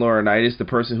John Laurinaitis, the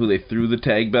person who they threw the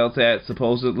tag belts at,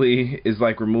 supposedly is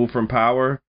like removed from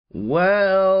power.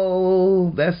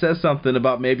 Well, that says something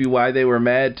about maybe why they were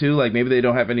mad too. Like maybe they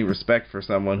don't have any respect for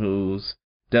someone who's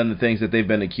done the things that they've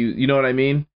been accused. You know what I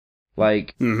mean?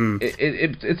 Like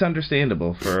it's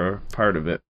understandable for part of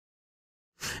it.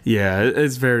 Yeah,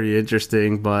 it's very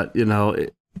interesting, but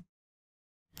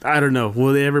I don't know.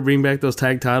 Will they ever bring back those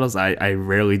tag titles? I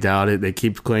rarely doubt it. They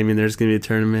keep claiming there's going to be a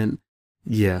tournament.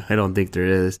 Yeah, I don't think there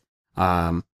is.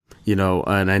 And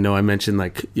I know I mentioned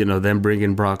them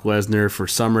bringing Brock Lesnar for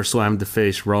SummerSlam to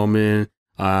face Roman.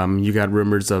 You got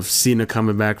rumors of Cena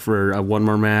coming back for one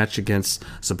more match against,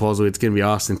 supposedly it's going to be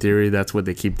Austin Theory. That's what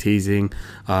they keep teasing.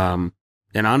 And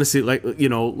honestly, like with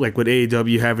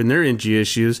AEW having their injury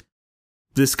issues,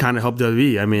 this kind of helped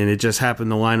WWE. I mean, it just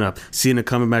happened to line up. Cena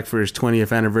coming back for his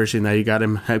 20th anniversary. Now you got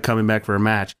him coming back for a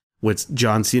match with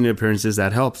John Cena appearances.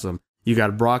 That helps him. You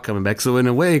got Brock coming back. So in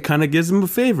a way, it kind of gives him a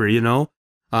favor,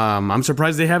 I'm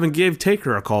surprised they haven't gave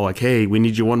Taker a call like, hey, we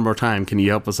need you one more time. Can you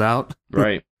help us out?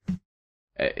 Right.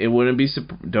 It wouldn't be,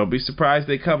 don't be surprised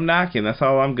they come knocking. That's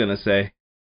all I'm going to say.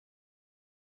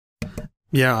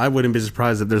 Yeah, I wouldn't be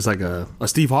surprised if there's like a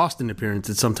Steve Austin appearance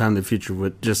at some time in the future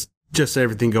with just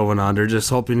everything going on. They're just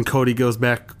hoping Cody goes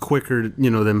back quicker,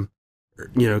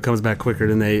 comes back quicker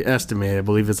than they estimate. I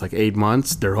believe it's like 8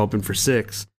 months. They're hoping for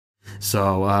 6.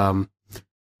 So,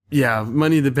 yeah,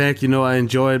 Money in the Bank, I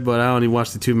enjoyed, but I only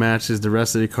watched the 2 matches. The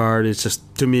rest of the card, it's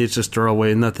just, to me, it's just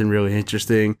throwaway. Nothing really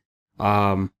interesting.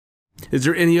 Is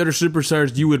there any other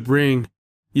superstars you would bring,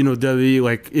 WWE,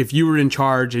 like if you were in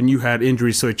charge and you had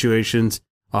injury situations,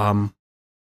 who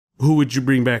would you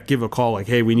bring back, give a call like,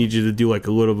 hey, we need you to do like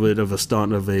a little bit of a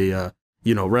stunt of a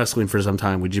wrestling for some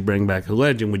time? Would you bring back a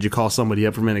legend? Would you call somebody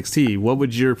up from NXT? What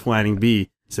would your planning be,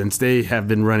 since they have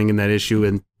been running in that issue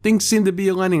and things seem to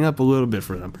be lining up a little bit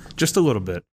for them? Just a little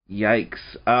bit. Yikes.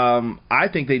 I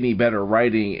think they need better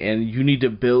writing, and you need to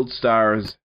build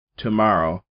stars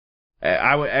tomorrow.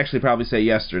 I would actually probably say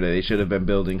yesterday. They should have been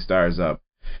building stars up.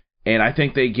 And I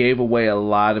think they gave away a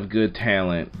lot of good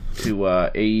talent to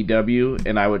AEW,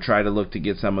 and I would try to look to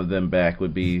get some of them back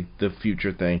would be the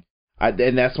future thing.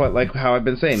 And that's what, like how I've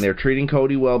been saying, they're treating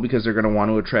Cody well because they're going to want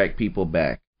to attract people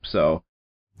back. So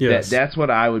yes. That's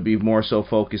what I would be more so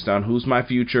focused on. Who's my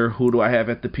future? Who do I have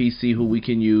at the PC who we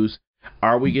can use?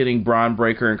 Are we getting Braun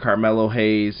Breaker and Carmelo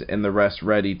Hayes and the rest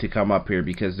ready to come up here?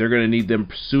 Because they're going to need them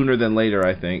sooner than later,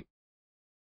 I think.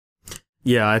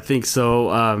 Yeah, I think so.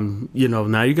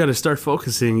 Now you got to start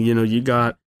focusing. You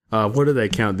got, what do they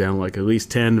count down? Like at least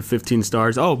 10 to 15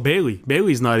 stars. Oh, Bailey.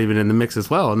 Bailey's not even in the mix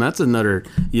as well. And that's another,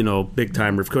 big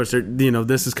timer. Of course,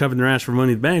 this is covering their ass for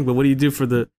Money in the Bank. But what do you do for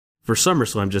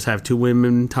SummerSlam? Just have 2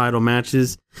 women title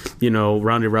matches.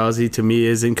 Ronda Rousey to me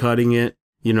isn't cutting it,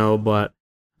 but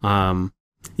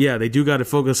yeah, they do got to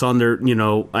focus on their,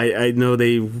 I know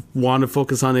they want to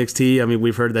focus on NXT. I mean,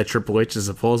 we've heard that Triple H is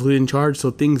supposedly in charge, so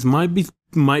things might be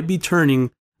turning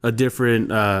a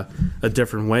different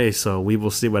way. So we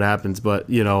will see what happens. But,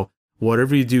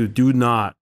 whatever you do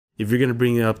not, if you're going to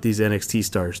bring up these NXT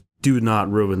stars, do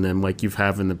not ruin them like you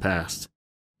have in the past.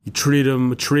 You treat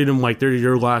them like they're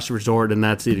your last resort, and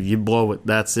that's it. If you blow it,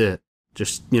 that's it.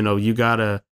 Just, you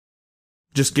gotta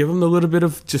just give them a little bit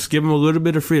of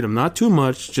freedom, not too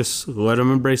much. Just let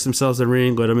them embrace themselves in the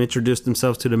ring, let them introduce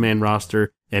themselves to the main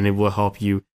roster, and it will help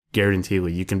you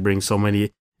guaranteedly. You can bring so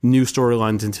many new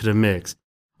storylines into the mix.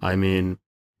 I mean,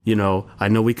 I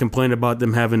know we complain about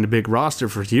them having a big roster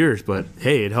for years, but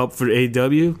hey, it helped for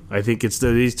AEW. I think it's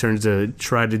these turns to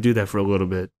try to do that for a little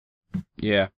bit.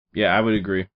 Yeah, I would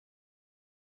agree.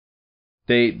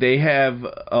 They have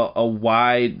a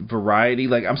wide variety.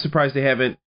 Like, I'm surprised they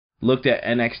haven't looked at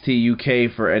NXT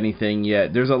UK for anything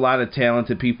yet. There's a lot of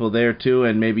talented people there too,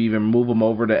 and maybe even move them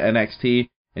over to NXT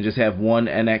and just have one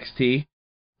NXT.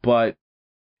 But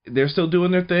they're still doing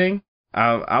their thing.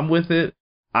 I'm with it.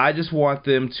 I just want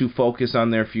them to focus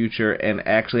on their future and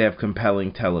actually have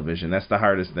compelling television. That's the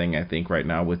hardest thing, I think, right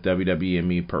now with WWE and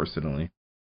me personally.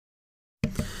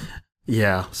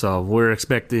 Yeah, so we're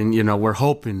expecting, we're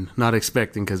hoping, not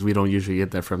expecting because we don't usually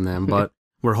get that from them, but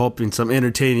we're hoping some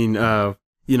entertaining,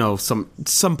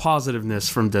 some positiveness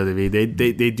from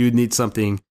WWE. They do need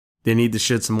something. They need to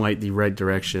shed some light the right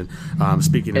direction.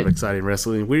 Speaking of exciting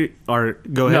wrestling, go ahead.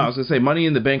 No, I was going to say, Money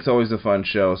in the Bank's always a fun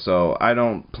show, so I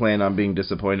don't plan on being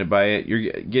disappointed by it.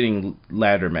 You're getting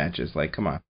ladder matches. Like, come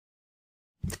on.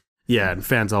 Yeah, and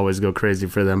fans always go crazy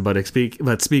for them. But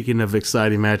speaking of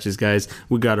exciting matches, guys,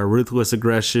 we got a Ruthless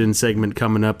Aggression segment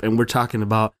coming up, and we're talking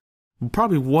about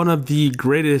probably one of the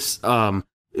greatest,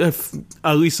 if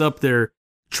at least up there,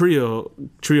 trio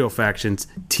factions,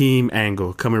 Team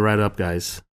Angle, coming right up,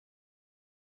 guys.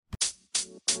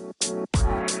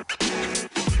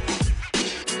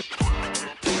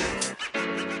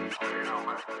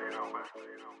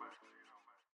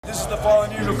 This is the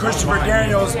fallen angel Christopher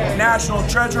Daniels, national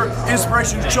treasure,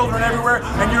 inspiration to children everywhere,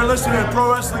 and you're listening to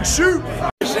Pro Wrestling Shoot!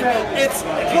 It's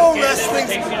pro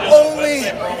wrestling's only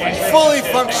fully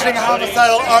functioning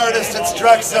homicidal artist. It's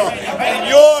Drexel, and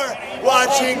you're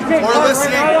watching or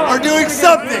listening or doing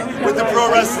something with the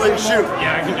Pro Wrestling Shoot.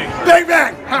 Yeah, I can do it. Bang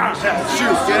bang!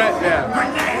 Shoot, get it? Yeah.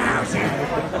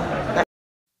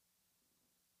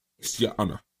 Your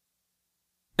Honor,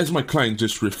 as my client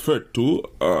just referred to,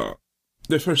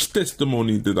 the first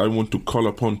testimony that I want to call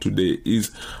upon today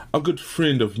is a good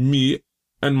friend of me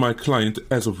and my client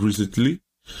as of recently,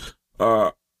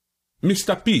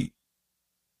 Mr. P.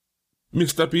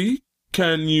 Mr. P,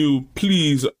 can you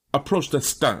please approach the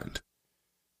stand?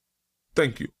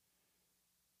 Thank you.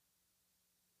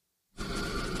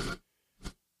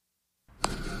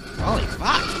 Holy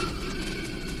fuck!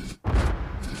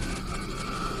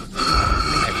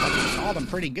 I fucking saw them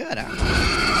pretty good, huh?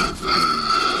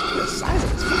 The size of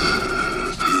this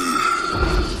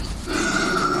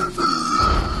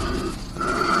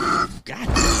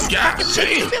God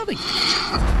damn! Building.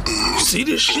 You see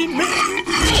this shit, man?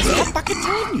 That's what I'm fucking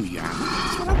telling you, Jan.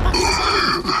 That's what I'm fucking telling you.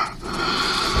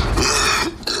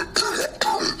 This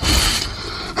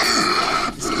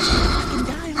kid's gonna fucking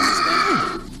die on this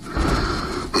thing.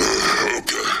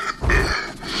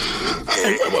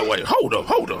 Hey, wait, hold up.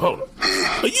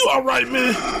 Are you alright,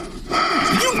 man?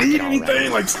 Do you need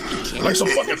anything, like some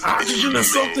fucking oxygen or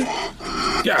something?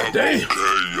 God damn.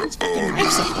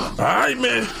 Alright,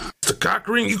 man. Mr.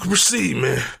 Cochran, you can proceed,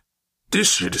 man. This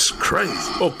shit is crazy.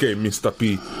 Okay, Mr.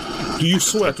 P. Do you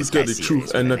swear to tell the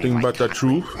truth and nothing but the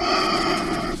truth?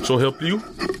 So help you?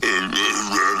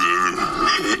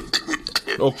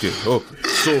 Okay.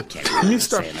 So,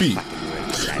 Mr. P,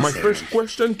 my first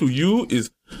question to you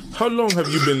is, how long have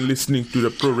you been listening to the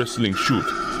Pro Wrestling Shoot?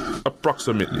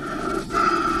 Approximately.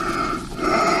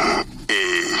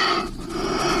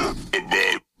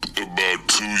 About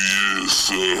 2 years,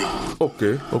 sir.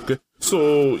 Okay.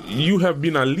 So, you have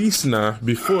been a listener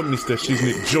before Mr.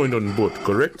 Shiznit joined on board,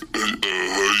 correct?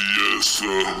 Yes,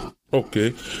 sir.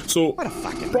 Okay. So,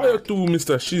 prior to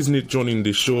Mr. Shiznit joining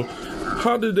the show,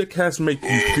 how did the cast make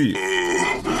you feel?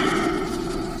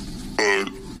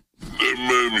 They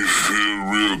made me feel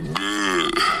real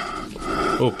good.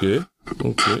 Okay.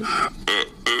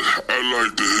 I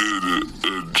like to hear the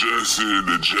Jesse and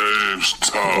the James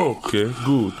talk. Okay,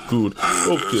 good.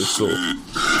 Okay, so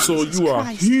you are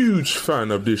a huge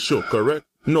fan of this show, correct?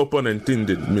 No pun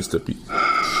intended, Mr. P.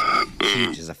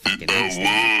 Huge is a fucking instinct.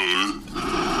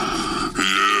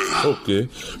 Okay,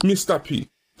 Mr. P,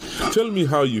 tell me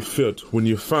how you felt when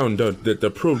you found out that the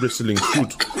Pro Wrestling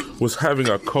Shoot was having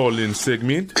a call-in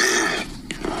segment.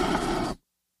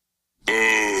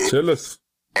 Tell us.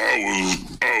 I was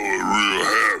real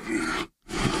happy.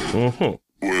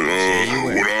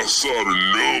 When I saw the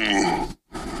number,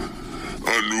 I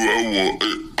knew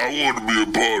I wanted to be a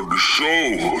part of the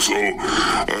show, so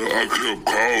I kept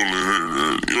calling,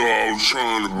 and I was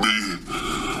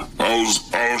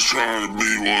trying to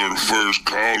be one of the first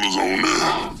callers on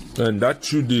there. And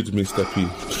that you did, Mr. P.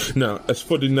 Now, as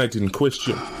for the night in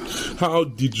question, how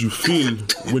did you feel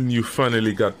when you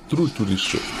finally got through to the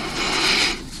show?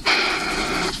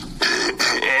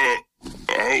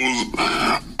 I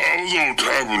was on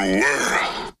top of the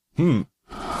world.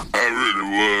 I really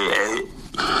was.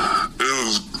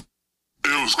 It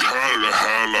was kind of the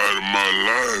highlight of my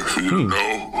life, you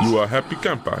know. You are a happy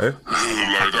camper, eh?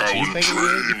 Like I was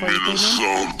dreaming or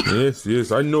something.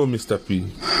 Yes, I know, Mr. P.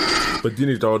 But then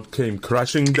it all came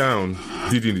crashing down,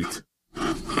 didn't it?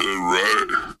 Right.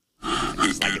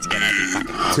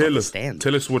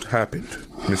 Tell us what happened,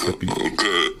 Mr. P.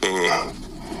 Okay,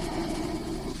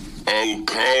 I was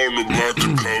calling about the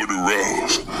Cody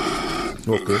Rose.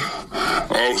 Okay.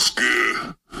 I was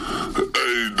scared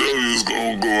AEW was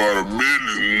gonna go out of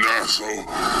business now, so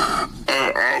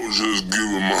I was just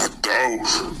giving my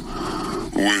thoughts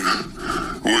when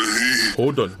he...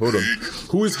 Hold on.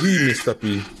 Who is he, Mr.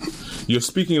 P? You're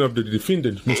speaking of the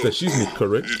defendant, Mr. Shiznit,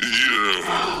 correct?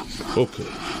 Yeah. Okay.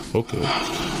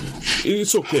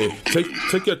 It's okay.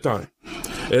 Take your time.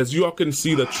 As you all can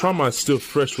see, the trauma is still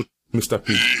fresh with Mr.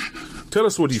 P. Tell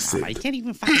us what he said. I can't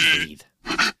even fucking breathe.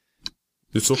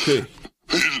 It's okay.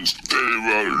 He just came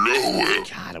out of nowhere.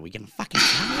 God, are we gonna fucking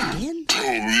try again? Told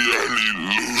me I need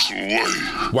to lose some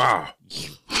weight. Wow.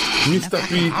 Mr.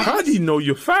 P, how do you know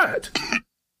you're fat?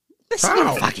 Listen to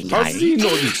the fucking guy. How do you know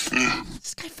this?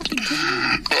 This guy fucking killed me.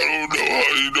 I don't know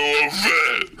how you know I'm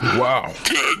fat. Wow.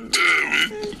 God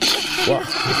damn it. Wow.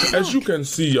 As you can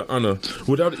see, Your Honor,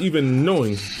 without even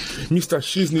knowing, Mr.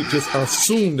 Shiznit just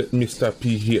assumed that Mr.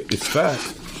 P here is fat.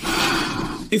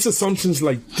 It's assumptions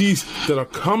like these that are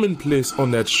commonplace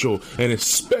on that show, and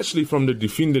especially from the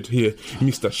defendant here,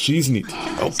 Mr. Shiznit.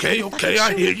 Okay,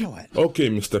 I hear you. Okay,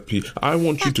 Mr. P, I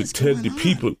want you to tell the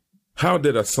people how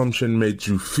that assumption made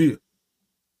you feel.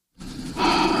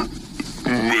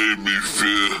 Made me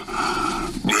feel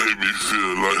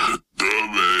like a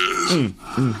dumbass.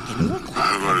 Like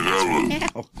I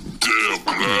was damn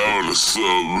clown or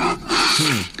something.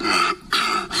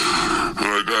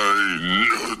 Like I ain't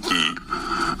nothing.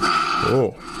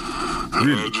 Oh,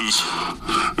 really?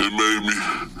 It made me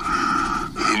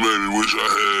wish I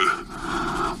had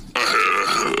a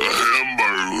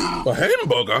hamburger. A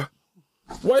hamburger?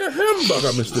 Why a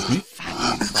hamburger, Mr. P?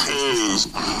 Because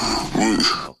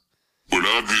when I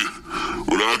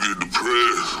get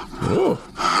depressed,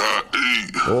 I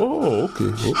eat. Oh,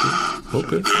 okay.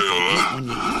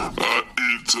 I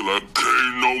eat till I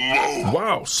can't no more.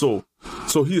 Wow,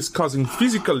 so he is causing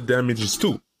physical damages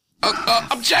too.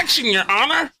 Objection, Your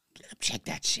Honor. Object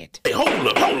that shit. Hey, hold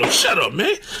up, shut up,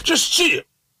 man. Just chill.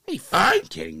 Are you fucking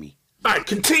kidding me? All right,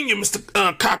 continue, Mr.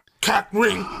 Cock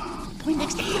Ring. Point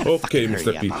next to him. Okay,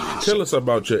 Mr. P, tell us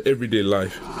about your everyday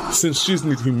life since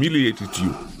Shiznit humiliated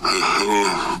you. It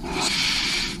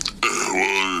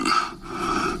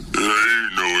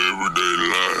ain't no everyday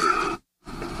life.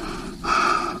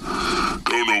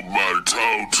 Don't nobody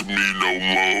talk to me no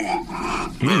more.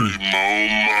 Not even my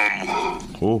own mama.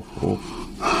 Oh.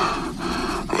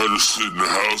 I just sit in the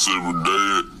house every day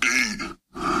and eat.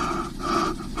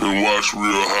 And watch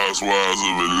Real Housewives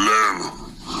of Atlanta.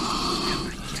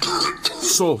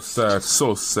 So sad,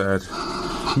 so sad.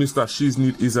 Mr.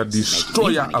 Shiznit is a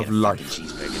destroyer of life.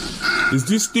 Is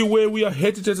this the way we are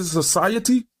headed as a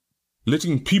society?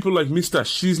 Letting people like Mr.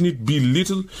 Shiznit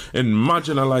belittle and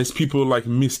marginalize people like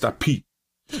Mr. P.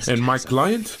 And my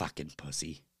client? Fucking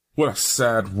pussy. What a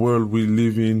sad world we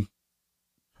live in.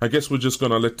 I guess we're just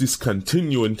gonna let this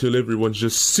continue until everyone's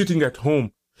just sitting at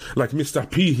home, like Mr.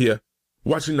 P here,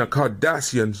 watching the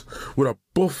Kardashians with a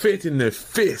buffet in their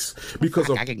face because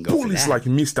of bullies like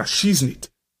Mr. Shiznit.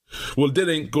 Well, that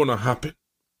ain't gonna happen.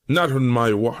 Not on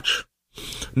my watch.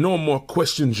 No more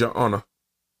questions, Your Honor.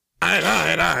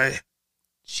 Aye.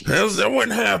 How's that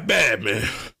one half bad, man?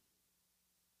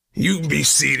 You can be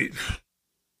seated.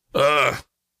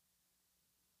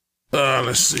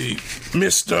 Let's see.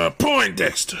 Mr.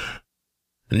 Poindexter.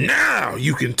 Now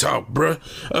you can talk, bruh.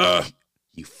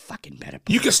 You fucking better.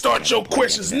 You can start your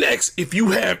questions next if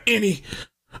you have any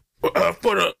for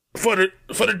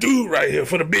the dude right here,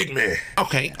 for the big man.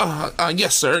 Okay.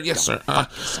 Yes, sir.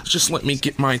 Just let me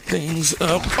get my things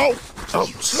up.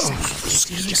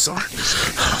 Excuse me. Sorry.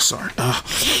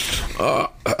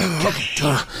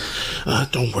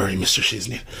 Don't worry, Mr.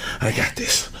 Shiznit. I got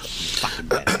this.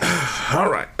 All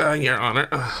right, Your Honor.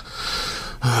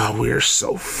 We're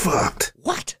so fucked.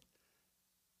 What?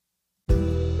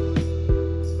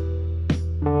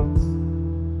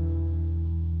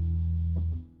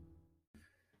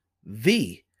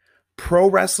 The Pro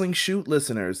Wrestling Shoot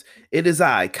listeners, it is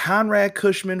I, Conrad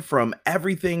Kushman from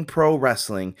Everything Pro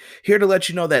Wrestling, here to let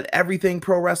you know that Everything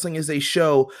Pro Wrestling is a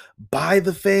show by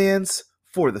the fans,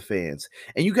 for the fans.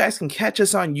 And you guys can catch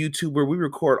us on YouTube, where we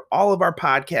record all of our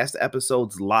podcast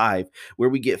episodes live, where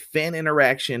we get fan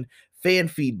interaction, fan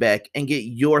feedback, and get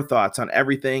your thoughts on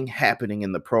everything happening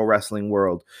in the pro wrestling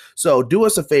world. So do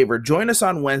us a favor, join us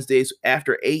on Wednesdays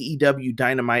after AEW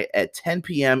Dynamite at 10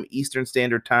 p.m. Eastern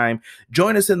Standard Time.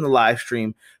 Join us in the live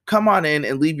stream. Come on in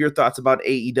and leave your thoughts about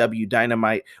AEW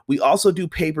Dynamite. We also do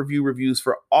pay-per-view reviews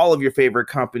for all of your favorite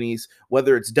companies,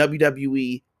 whether it's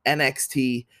WWE,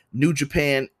 NXT, New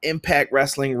Japan, Impact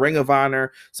Wrestling, Ring of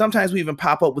Honor. Sometimes we even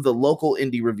pop up with a local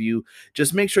indie review.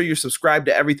 Just make sure you're subscribed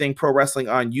to Everything Pro Wrestling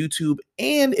on YouTube.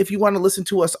 And if you want to listen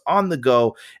to us on the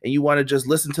go and you want to just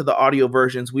listen to the audio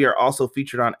versions, we are also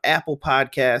featured on Apple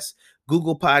Podcasts,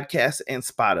 Google Podcasts, and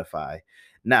Spotify.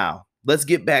 Now, let's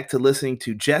get back to listening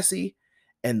to Jesse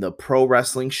and the Pro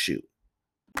Wrestling Shoot.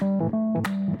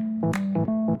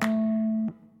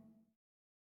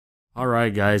 All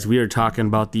right, guys, we are talking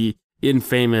about the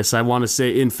infamous, I want to say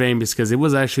infamous because it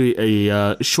was actually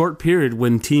a short period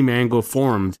when Team Angle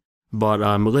formed, but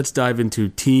let's dive into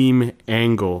Team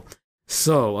Angle.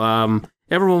 So,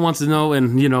 everyone wants to know,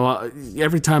 and,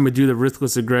 every time I do the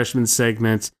Ruthless Aggression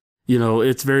segments,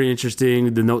 it's very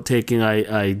interesting, the note-taking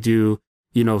I do,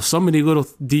 so many little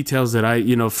details that I,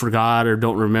 forgot or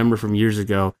don't remember from years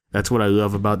ago. That's what I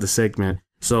love about the segment.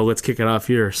 So, let's kick it off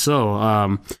here.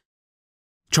 So,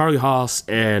 Charlie Haas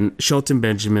and Shelton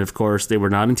Benjamin, of course, they were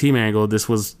not in Team Angle. This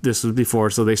was before.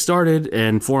 So they started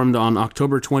and formed on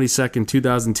October 22nd,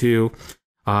 2002.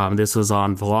 This was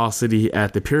on Velocity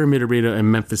at the Pyramid Arena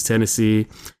in Memphis, Tennessee.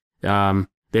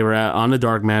 They were on a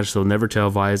dark match, so never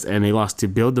televised, and they lost to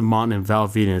Bill DeMont and Val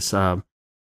Venus.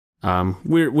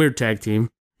 Weird tag team.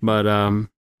 But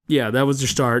yeah, that was their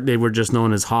start. They were just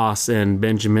known as Haas and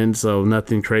Benjamin, so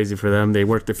nothing crazy for them. They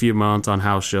worked a few months on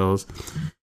house shows.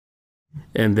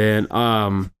 And then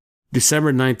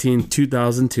December 19,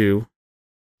 2002,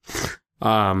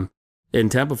 in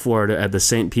Tampa, Florida, at the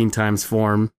St. Pete Times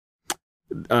Forum,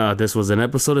 this was an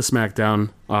episode of SmackDown.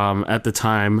 At the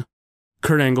time,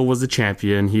 Kurt Angle was the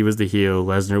champion. He was the heel.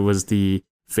 Lesnar was the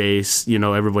face.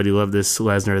 Everybody loved this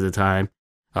Lesnar at the time.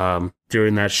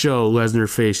 During that show, Lesnar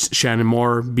faced Shannon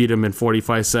Moore, beat him in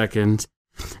 45 seconds.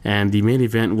 And the main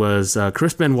event was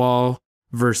Chris Benoit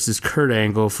versus Kurt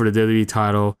Angle for the WWE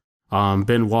title.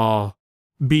 Benoit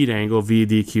beat Angle via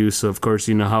DQ, so of course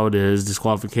you know how it is.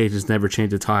 Disqualifications never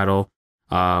change the title.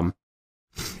 And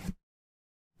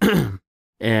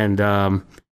during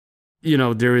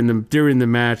the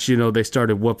match, they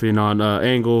started whooping on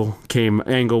Angle.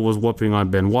 Angle was whooping on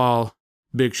Benoit.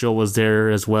 Big Show was there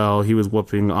as well. He was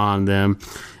whooping on them.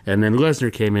 And then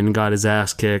Lesnar came in and got his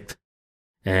ass kicked.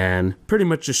 And pretty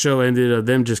much the show ended up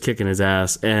them just kicking his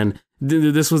ass. And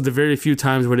this was the very few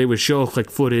times where they would show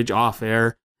like footage off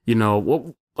air.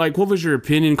 What was your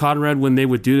opinion, Conrad, when they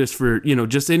would do this for,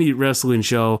 just any wrestling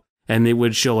show, and they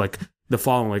would show like the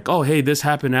following, like, oh, hey, this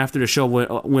happened after the show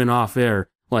went off air.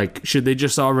 Like, should they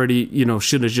just already,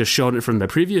 should have just shown it from the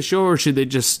previous show, or should they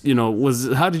just,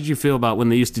 how did you feel about when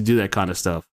they used to do that kind of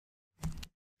stuff?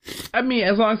 I mean,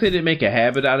 as long as they didn't make a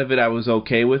habit out of it, I was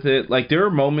okay with it. Like, there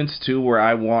are moments, too, where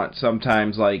I want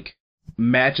sometimes, like,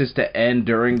 matches to end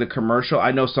during the commercial.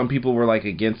 I know some people were, like,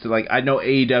 against it. Like, I know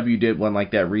AEW did one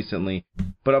like that recently.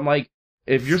 But I'm like,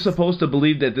 if you're supposed to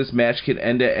believe that this match can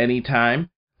end at any time,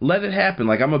 let it happen.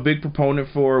 Like, I'm a big proponent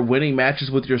for winning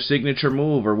matches with your signature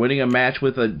move or winning a match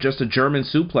with just a German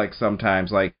suplex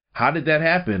sometimes. Like, how did that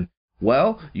happen?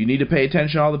 Well, you need to pay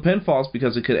attention to all the pinfalls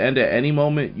because it could end at any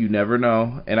moment. You never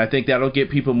know. And I think that'll get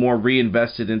people more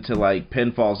reinvested into, like,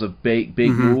 pinfalls of big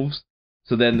moves.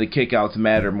 So then the kickouts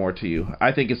matter more to you.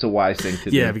 I think it's a wise thing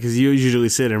to do. Yeah, because you usually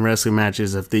sit in wrestling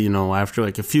matches if they, after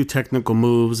like a few technical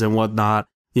moves and whatnot,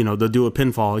 they'll do a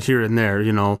pinfall here and there,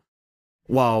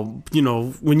 While,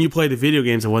 when you play the video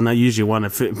games and whatnot, you usually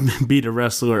want to beat a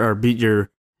wrestler or beat your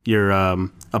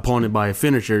opponent by a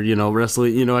finisher,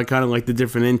 wrestling, I kind of like the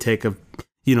different intake of,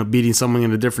 beating someone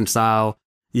in a different style.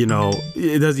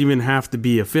 It doesn't even have to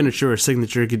be a finisher or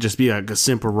signature. It could just be like a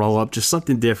simple roll up, just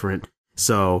something different.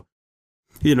 So,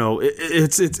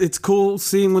 it's cool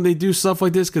seeing when they do stuff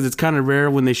like this because it's kind of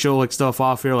rare when they show like stuff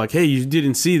off air, like, hey, you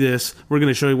didn't see this. We're going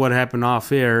to show you what happened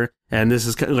off air. And this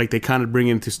is kind of like they kind of bring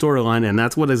it into storyline, and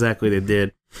that's what exactly they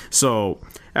did. So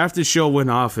after the show went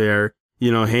off air,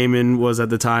 Heyman was at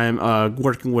the time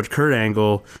working with Kurt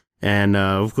Angle, and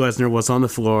Lesnar was on the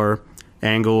floor.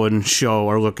 Angle and Show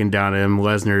are looking down at him.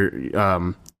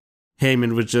 Lesnar,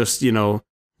 Heyman was just,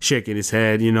 shaking his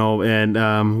head,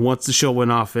 and once the show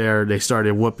went off air, they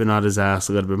started whooping out his ass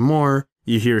a little bit more.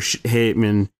 You hear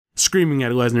Heyman screaming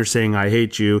at Lesnar saying, I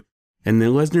hate you. And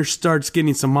then Lesnar starts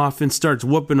getting some offense, starts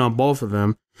whooping on both of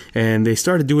them. And they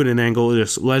started doing an Angle.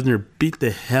 Just Lesnar beat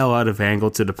the hell out of Angle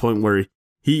to the point where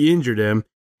he injured him.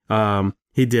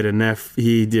 He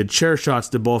did chair shots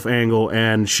to both Angle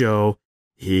and Show.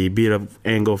 He beat up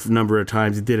Angle a number of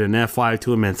times. He did an F5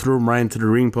 to him and threw him right into the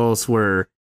ring post where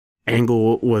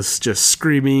Angle was just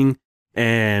screaming.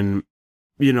 And,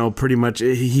 pretty much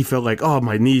he felt like, oh,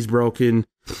 my knee's broken,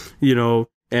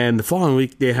 And the following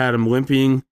week they had him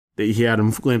limping. He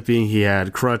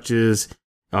had crutches,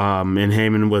 and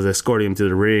Heyman was escorting him to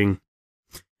the ring.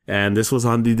 And this was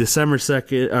on the December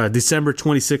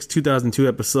 26, 2002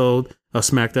 episode of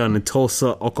SmackDown in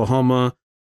Tulsa, Oklahoma.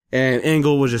 And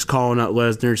Angle was just calling out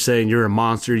Lesnar, saying, you're a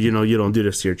monster, you don't do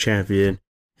this to your champion.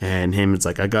 And Heyman's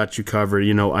like, I got you covered,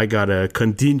 I got a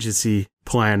contingency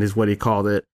plan is what he called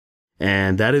it.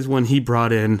 And that is when he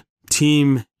brought in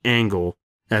Team Angle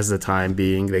as the time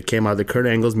being. They came out of the Kurt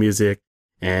Angle's music.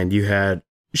 And you had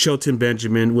Shelton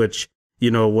Benjamin, which,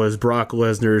 was Brock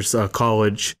Lesnar's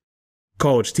college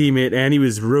teammate, and he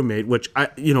was roommate, which,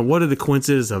 what are the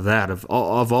coincidences of that? Of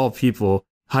all people,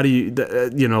 how do you,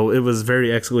 it was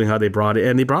very excellent how they brought it.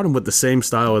 And they brought him with the same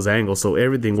style as Angle, so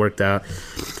everything worked out.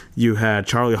 You had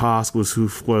Charlie Haas, who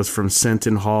was from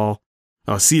Seton Hall,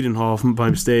 by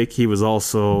mistake. He was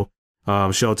also,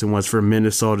 Shelton was from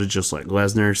Minnesota, just like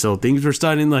Lesnar. So things were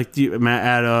starting to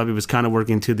add up. It was kind of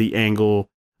working to the angle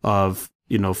of,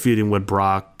 feuding with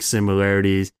Brock,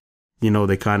 similarities.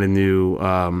 They kind of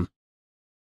knew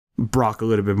Brock a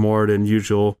little bit more than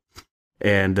usual.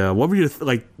 And what were you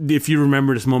if you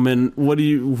remember this moment, what do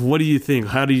you think?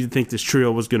 How do you think this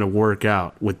trio was going to work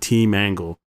out with Team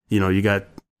Angle? You got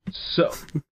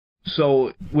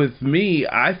So with me,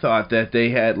 I thought that they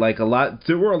had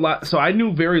so I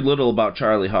knew very little about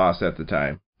Charlie Haas at the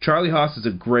time. Charlie Haas is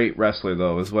a great wrestler,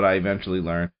 though, is what I eventually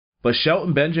learned. But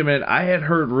Shelton Benjamin, I had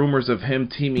heard rumors of him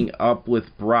teaming up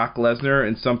with Brock Lesnar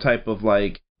in some type of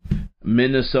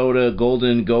Minnesota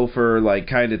Golden Gopher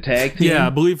kind of tag team. Yeah,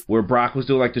 I believe where Brock was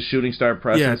doing the shooting star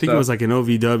press. Yeah, I think stuff. It was like an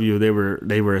OVW.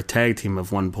 They were a tag team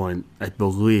at one point, I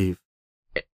believe.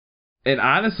 And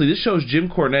honestly, this shows Jim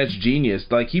Cornette's genius.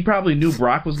 He probably knew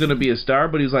Brock was going to be a star,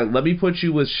 but he's like, let me put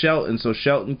you with Shelton so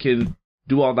Shelton can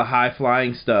do all the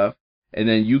high-flying stuff, and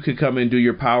then you can come and do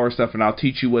your power stuff, and I'll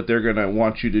teach you what they're going to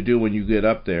want you to do when you get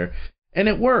up there. And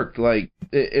it worked.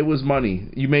 It was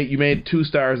money. You made 2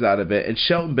 stars out of it, and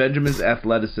Shelton Benjamin's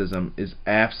athleticism is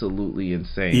absolutely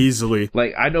insane. Easily.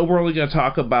 I know we're only going to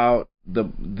talk about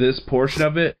this portion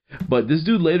of it, but this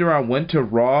dude later on went to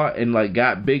Raw and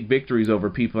got big victories over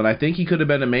people, and I think he could have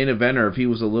been a main eventer if he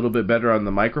was a little bit better on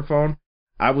the microphone.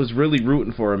 I was really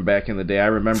rooting for him back in the day. I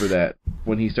remember that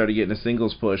when he started getting a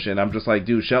singles push, and I'm just like,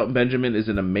 dude, Shelton Benjamin is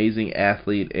an amazing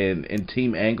athlete, and in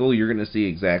Team Angle, you're going to see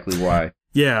exactly why.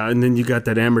 Yeah, and then you got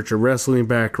that amateur wrestling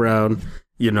background,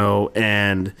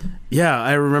 and yeah,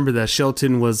 I remember that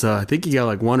Shelton was, I think he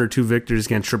got 1 or 2 victories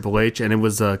against Triple H, and it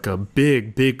was a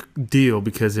big, big deal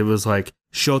because it was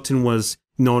Shelton was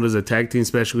known as a tag team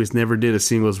specialist, never did a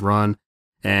singles run,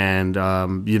 and,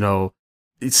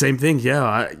 Same thing,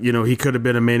 yeah. He could have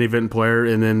been a main event player,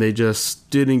 and then they just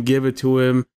didn't give it to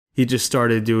him. He just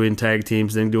started doing tag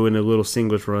teams, then doing a little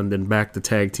singles run, then back to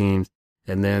tag teams.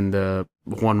 And then the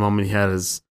one moment he had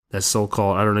that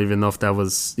so-called, I don't even know if that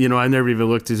was, I never even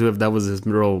looked into if that was his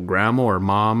real grandma or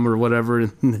mom or whatever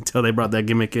until they brought that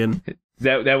gimmick in.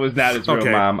 That was not his real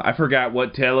mom. I forgot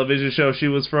what television show she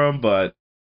was from, but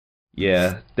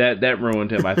yeah, that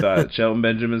ruined him, I thought. Shelton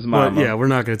Benjamin's mom. Yeah, we're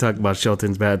not going to talk about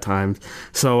Shelton's bad times.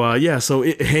 So,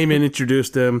 Heyman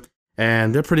introduced him,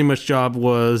 and their pretty much job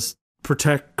was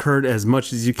protect Kurt as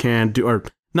much as you can, or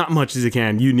not much as you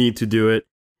can. You need to do it.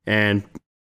 And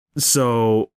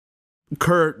so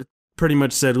Kurt pretty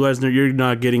much said, Lesnar, you're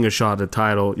not getting a shot at the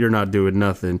title. You're not doing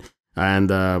nothing. And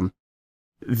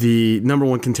the number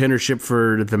one contendership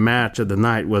for the match of the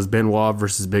night was Benoit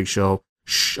versus Big Show.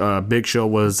 Big Show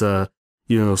was,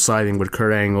 siding with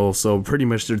Kurt Angle. So pretty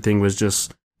much their thing was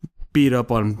just beat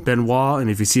up on Benoit. And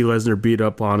if you see Lesnar, beat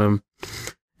up on him.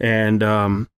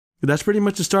 And that's pretty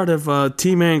much the start of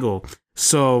Team Angle.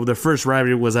 So the first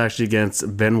rivalry was actually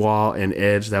against Benoit and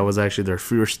Edge. That was actually their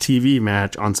first TV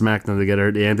match on SmackDown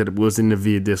together. They ended up losing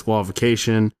via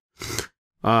disqualification.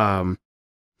 I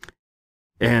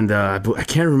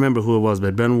can't remember who it was,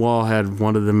 but Benoit had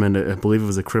one of them, and I believe it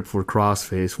was a Crippled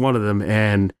Crossface, one of them.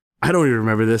 And I don't even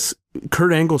remember this.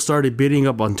 Kurt Angle started beating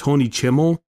up on Tony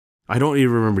Chimmel. I don't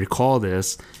even recall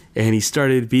this. And he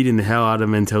started beating the hell out of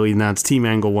him until he announced Team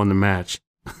Angle won the match.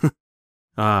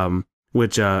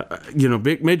 Which,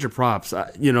 big major props.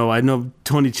 I know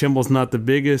Tony Chimmel's not the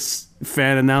biggest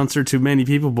fan announcer to many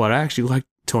people, but I actually like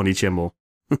Tony Chimmel.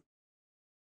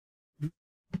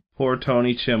 Poor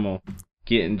Tony Chimmel.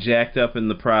 Getting jacked up in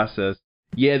the process.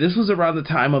 Yeah, this was around the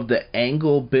time of the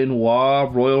Angle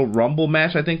Benoit Royal Rumble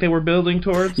match I think they were building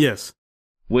towards. Yes.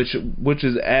 Which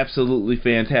is absolutely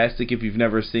fantastic if you've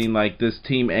never seen like this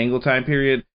Team Angle time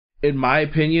period. In my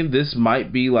opinion, this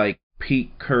might be like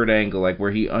peak Kurt Angle, like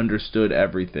where he understood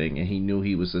everything and he knew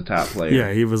he was the top player.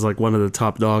 Yeah, he was like one of the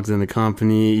top dogs in the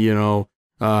company.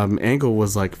 Angle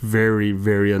was like very,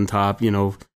 very on top.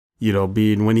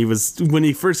 Being when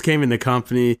he first came in the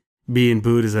company, being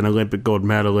booed as an Olympic gold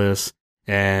medalist,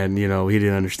 and he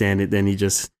didn't understand it. Then he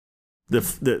just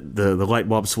the light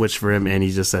bulb switched for him, and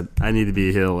he just said, "I need to be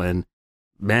a heel." And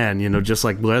man, just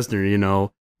like Lesnar,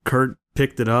 Kurt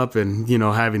picked it up, and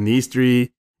having these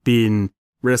three being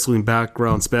wrestling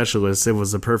background specialists, it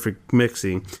was a perfect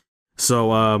mixing.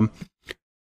 So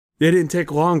it didn't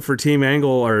take long for Team Angle,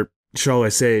 or shall I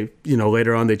say,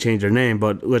 later on they changed their name,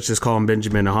 but let's just call them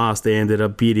Benjamin and Haas. They ended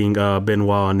up beating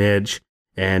Benoit and Edge,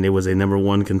 and it was a number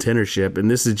one contendership.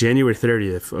 And this is January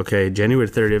 30th, okay? January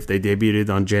 30th, they debuted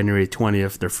on January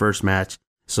 20th, their first match.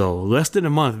 So less than a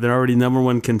month, they're already number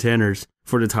one contenders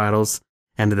for the titles.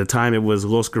 And at the time, it was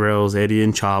Los Guerreros, Eddie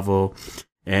and Chavo.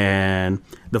 And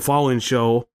the following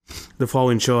show,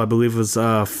 I believe, was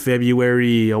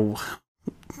February,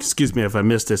 excuse me if I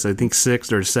missed this, I think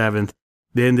 6th or 7th.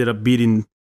 They ended up beating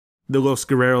the Los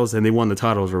Guerreros, and they won the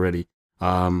titles already.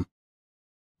 I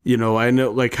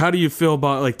know, like, how do you feel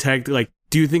about, like, tag, like,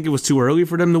 do you think it was too early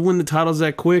for them to win the titles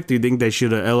that quick? Do you think they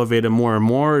should have elevated more and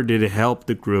more, or did it help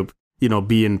the group,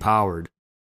 be empowered?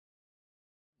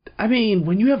 I mean,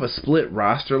 when you have a split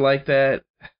roster like that,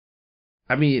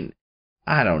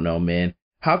 I don't know, man.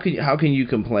 How can you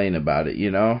complain about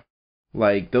it,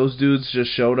 Like, those dudes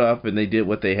just showed up and they did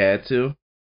what they had to.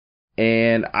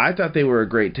 And I thought they were a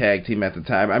great tag team at the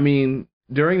time.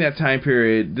 During that time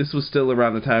period, this was still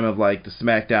around the time of, like, the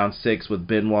SmackDown 6 with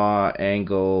Benoit,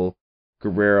 Angle,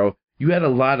 Guerrero. You had a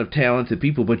lot of talented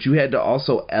people, but you had to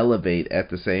also elevate at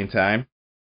the same time.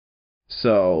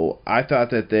 So I thought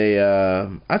that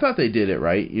they did it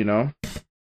right,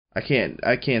 I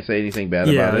can't say anything bad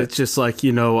about it. Yeah, it's just like,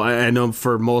 I know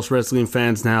for most wrestling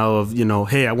fans now of,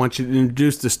 hey, I want you to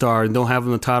introduce the star and don't have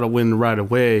him the title win right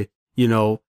away,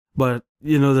 but,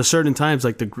 there's certain times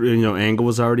like Angle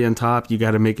was already on top. You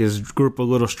got to make his group a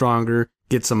little stronger,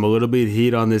 get a little bit of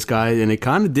heat on this guy. And it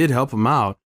kind of did help him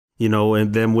out,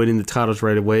 and them winning the titles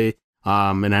right away.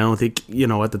 And I don't think,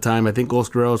 at the time, I think Los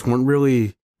Guerreros weren't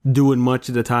really doing much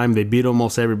at the time. They beat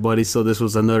almost everybody. So this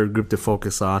was another group to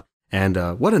focus on.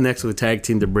 And what an excellent tag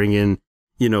team to bring in,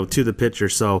 to the picture.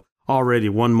 So already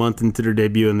 1 month into their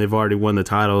debut, and they've already won the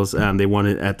titles. They won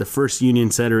it at the First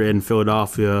Union Center in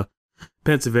Philadelphia,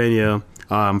 Pennsylvania.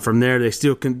 From there, they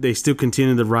still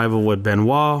continued the rival with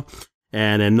Benoit.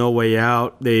 And in No Way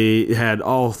Out, they had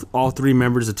all three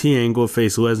members of Team Angle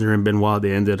face Lesnar and Benoit.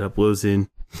 They ended up losing.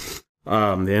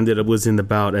 They ended up losing the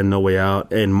bout at No Way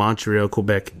Out in Montreal,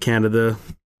 Quebec, Canada.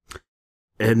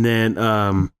 And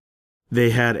then they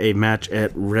had a match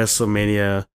at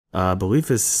WrestleMania I believe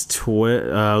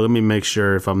let me make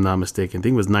sure if I'm not mistaken. I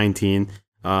think it was 19.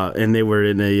 And they were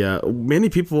in many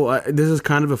people, this is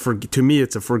kind of to me,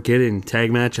 it's a forgetting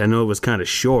tag match. I know it was kind of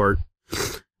short.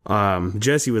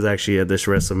 Jesse was actually at this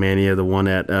WrestleMania, the one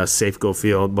at Safeco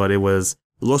Field, but it was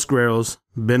Los Guerreros,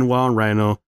 Benoit and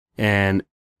Rhino, and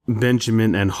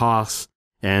Benjamin and Haas.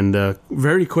 And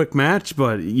very quick match,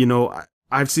 but,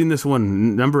 I've seen this one a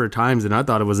number of times, and I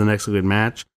thought it was an excellent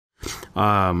match.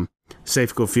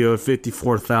 Safeco Field,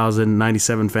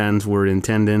 54,097 fans were in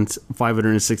attendance,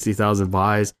 560,000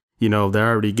 buys. They're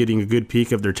already getting a good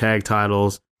peek of their tag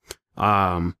titles.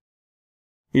 So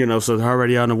they're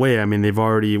already on the way. I mean, they've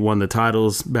already won the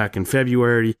titles back in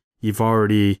February. You've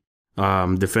already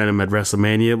defended them at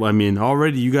WrestleMania. I mean,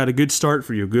 already you got a good start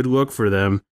for you, good look for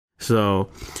them. So,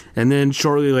 and then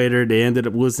shortly later, they ended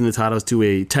up losing the titles to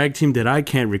a tag team that I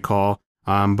can't recall.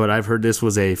 But I've heard this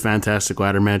was a fantastic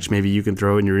ladder match. Maybe you can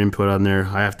throw in your input on there.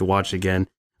 I have to watch again.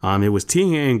 It was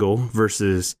Team Angle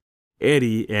versus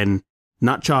Eddie and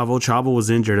not Chavo. Chavo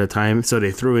was injured at the time, so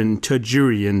they threw in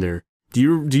Tajiri in there.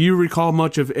 Do you recall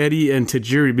much of Eddie and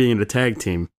Tajiri being in a tag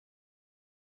team?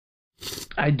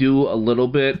 I do a little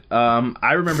bit.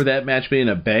 I remember that match being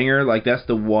a banger. Like, that's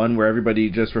the one where everybody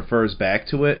just refers back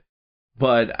to it.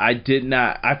 But I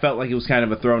felt like it was kind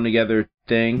of a thrown together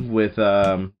thing with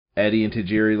Eddie and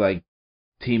Tajiri like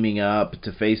teaming up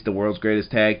to face the world's greatest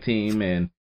tag team,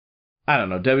 and I don't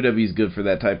know, WWE's good for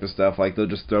that type of stuff. Like, they'll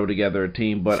just throw together a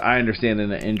team, but I understand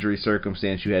in an injury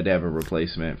circumstance you had to have a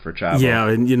replacement for Chavo. Yeah,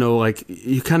 and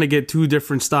you kind of get two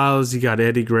different styles. You got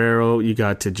Eddie Guerrero, you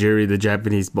got Tajiri, the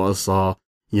Japanese buzzsaw,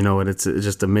 and it's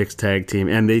just a mixed tag team.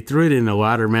 And they threw it in a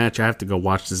ladder match. I have to go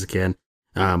watch this again.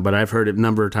 But I've heard it a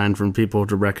number of times from people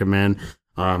to recommend.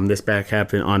 This back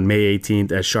happened on May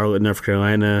 18th at Charlotte, North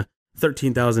Carolina.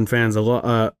 13,000 fans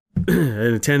in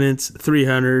attendance.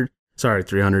 300.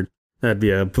 That'd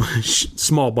be a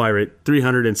small buy rate.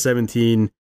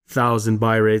 317,000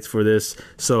 buy rates for this.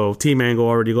 So Team Angle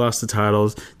already lost the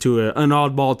titles to an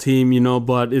oddball team,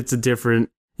 but it's a different,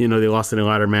 they lost in a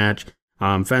ladder match.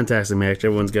 Fantastic match.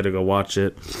 Everyone's got to go watch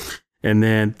it. And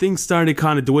then things started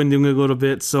kind of dwindling a little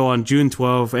bit. So on June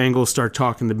 12th, Angle started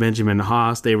talking to Benjamin and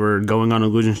Haas. They were going on a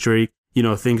losing streak.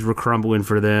 Things were crumbling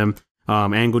for them.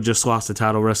 Angle just lost the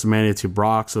title WrestleMania to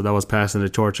Brock, so that was passing the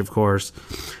torch, of course.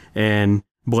 And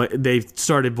they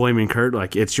started blaming Kurt,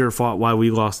 like, it's your fault why we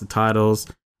lost the titles.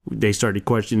 They started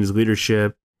questioning his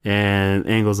leadership, and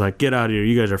Angle's like, get out of here,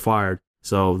 you guys are fired.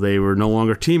 So they were no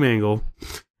longer Team Angle.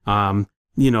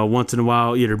 Once in a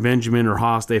while, either Benjamin or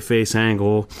Haas, they face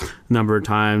Angle a number of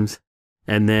times.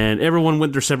 And then everyone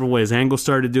went their separate ways. Angle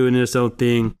started doing his own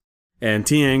thing, and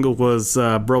Team Angle was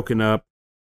broken up.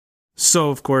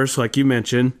 So, of course, like you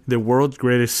mentioned, the world's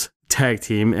greatest tag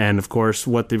team, and of course,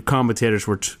 what the commentators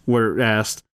were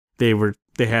asked, they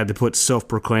had to put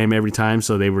self-proclaim every time,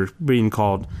 so they were being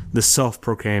called the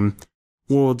self-proclaim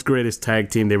world's greatest tag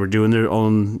team. They were doing their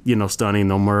own, stunning,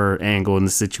 no more Angle in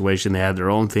the situation. They had their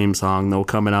own theme song, no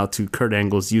coming out to Kurt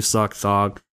Angle's You Suck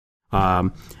song.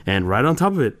 And right on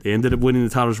top of it, they ended up winning the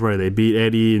titles where they beat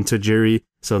Eddie and Tajiri,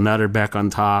 so now they're back on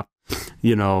top.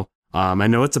 I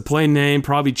know it's a plain name,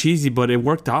 probably cheesy, but it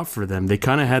worked out for them. They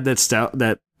kind of had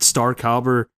that star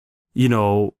caliber,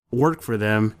 work for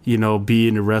them,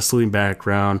 being a wrestling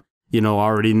background, being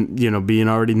already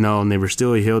known. They were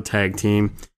still a heel tag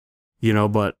team,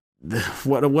 but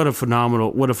what a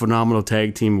phenomenal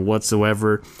tag team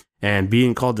whatsoever. And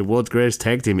being called the world's greatest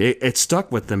tag team, it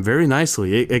stuck with them very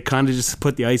nicely. It kind of just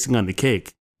put the icing on the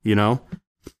cake, Yeah.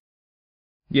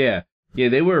 Yeah,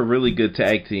 they were a really good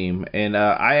tag team, and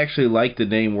I actually like the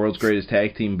name World's Greatest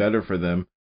Tag Team better for them.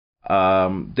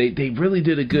 They really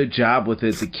did a good job with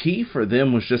it. The key for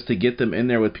them was just to get them in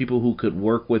there with people who could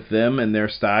work with them and their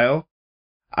style.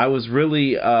 I was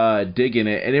really digging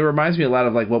it, and it reminds me a lot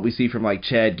of like what we see from like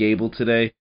Chad Gable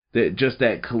today.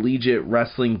 That collegiate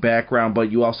wrestling background,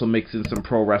 but you also mix in some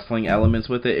pro wrestling elements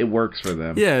with it. It works for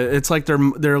them. Yeah, it's like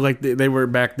they're like they were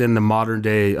back then the modern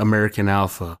day American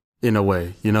Alpha in a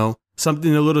way,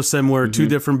 Something a little similar, two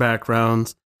different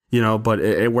backgrounds, but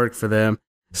it worked for them.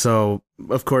 So,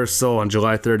 of course, on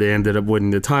July 3rd, they ended up winning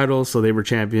the title, so they were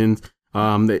champions.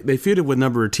 They feuded with a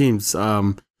number of teams.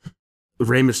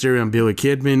 Rey Mysterio and Billy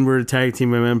Kidman were a tag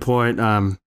team at one point.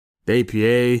 The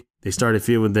APA, they started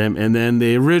feuding with them, and then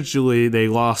they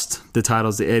lost the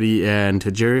titles to Eddie and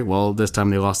Tajiri. Well, this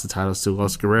time they lost the titles to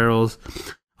Los Guerreros.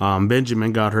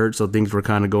 Benjamin got hurt, so things were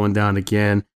kind of going down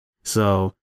again.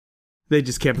 So they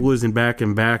just kept losing back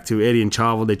and back to Eddie and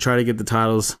Chavo. They tried to get the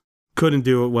titles, couldn't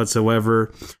do it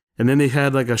whatsoever. And then they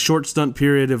had like a short stunt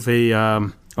period of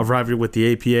rivalry with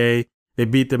the APA. They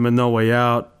beat them in No Way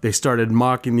Out. They started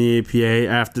mocking the APA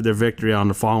after their victory on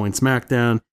the following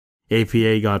SmackDown.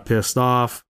 APA got pissed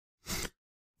off.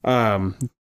 The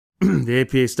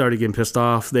APA started getting pissed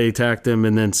off. They attacked him,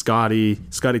 and then Scotty 2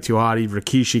 Hotty,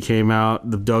 Rikishi came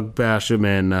out. The Doug Basham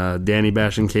and Danny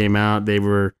Basham came out. They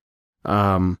were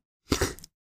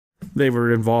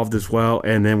involved as well.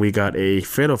 And then we got a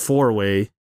fatal 4-way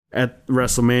at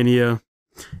WrestleMania,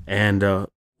 and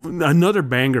another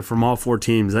banger from all 4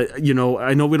 teams. I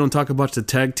know we don't talk about the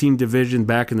tag team division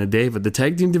back in the day, but the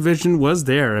tag team division was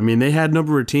there. I mean, they had a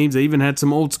number of teams. They even had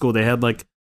some old school. They had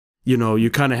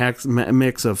you kind of had a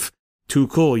mix of Too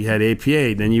Cool. You had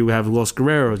APA. Then you have Los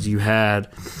Guerreros. You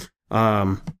had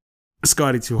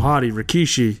Scotty 2 Hotty,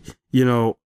 Rikishi.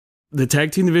 The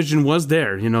tag team division was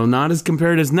there. Not as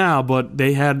compared as now, but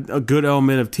they had a good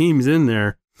element of teams in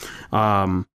there.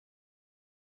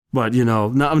 But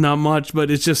not much.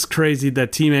 But it's just crazy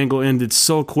that Team Angle ended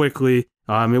so quickly.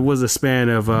 It was a span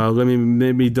of let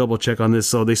me double check on this.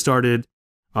 So they started.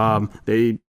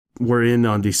 They were in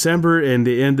on December, and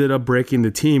they ended up breaking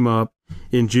the team up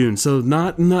in June. So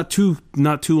not too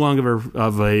long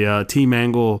of a Team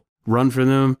Angle run for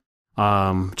them.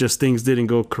 Just things didn't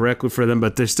go correctly for them,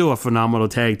 but they're still a phenomenal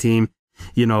tag team.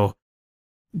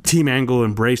 Team Angle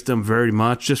embraced them very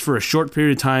much, just for a short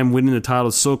period of time, winning the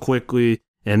titles so quickly,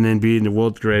 and then being the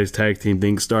world's greatest tag team.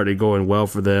 Things started going well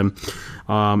for them,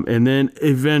 and then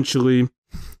eventually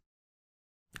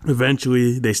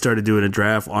they started doing a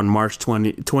draft on March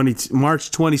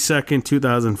 22nd,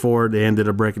 2004. They ended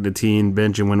up breaking the team.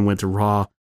 Benjamin went to Raw.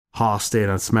 Haas stayed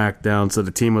on SmackDown, so the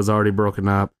team was already broken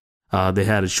up. They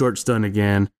had a short stint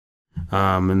again,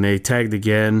 and they tagged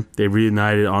again. They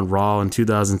reunited on Raw in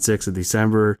 2006 in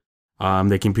December.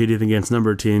 They competed against a number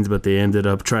of teams, but they ended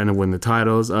up trying to win the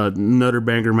titles. Another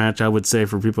banger match, I would say,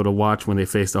 for people to watch when they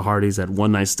face the Hardys at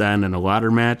One Night Stand and a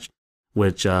ladder match,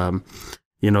 which, when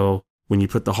you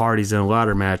put the Hardys in a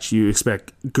ladder match, you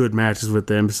expect good matches with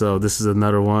them. So this is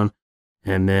another one.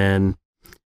 And then,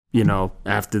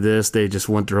 after this, they just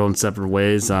went their own separate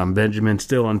ways. Benjamin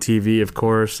still on TV, of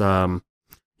course.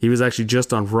 He was actually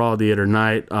just on Raw the other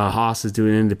night. Haas is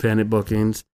doing independent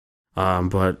bookings.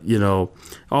 But,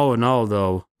 all in all,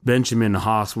 though, Benjamin and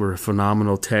Haas were a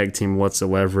phenomenal tag team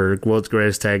whatsoever. World's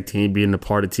greatest tag team, being a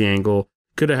part of T-Angle.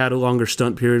 Could have had a longer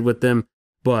stunt period with them,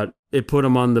 but it put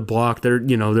them on the block.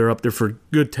 They're up there for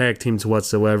good tag teams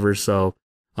whatsoever. So,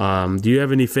 do you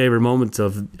have any favorite moments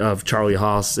of Charlie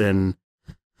Haas and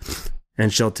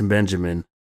Shelton Benjamin?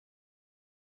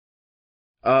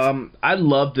 I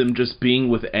loved them just being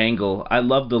with Angle. I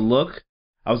loved the look.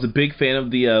 I was a big fan of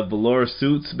the velour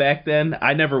suits back then.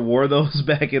 I never wore those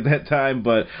back at that time,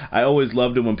 but I always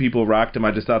loved them when people rocked them.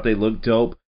 I just thought they looked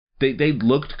dope. They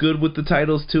looked good with the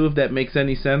titles too, if that makes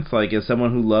any sense. Like, as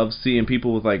someone who loves seeing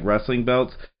people with wrestling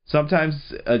belts,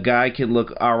 sometimes a guy can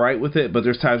look alright with it, but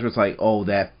there's times where it's like, oh,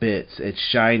 that fits. It's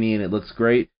shiny and it looks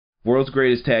great. World's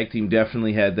Greatest Tag Team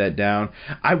definitely had that down.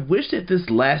 I wish that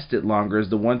this lasted longer, is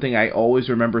the one thing I always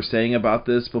remember saying about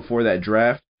this before that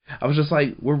draft. I was just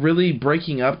like, we're really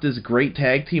breaking up this great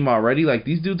tag team already?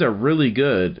 These dudes are really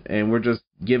good, and we're just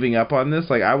giving up on this?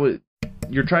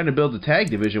 You're trying to build a tag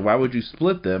division. Why would you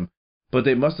split them? But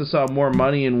they must have saw more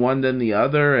money in one than the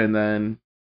other, and then,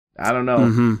 I don't know.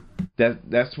 Mm-hmm.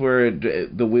 That's where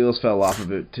the wheels fell off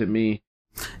of it to me.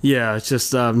 Yeah, it's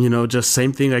just, just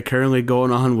same thing currently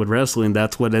going on with wrestling.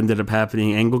 That's what ended up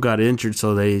happening. Angle got injured,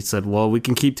 so they said, well, we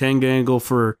can keep Tango Angle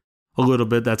for a little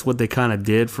bit. That's what they kind of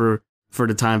did for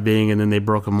the time being, and then they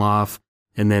broke him off.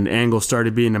 And then Angle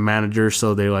started being the manager,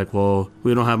 so they're like, well,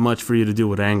 we don't have much for you to do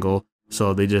with Angle.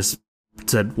 So they just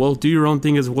said, well, do your own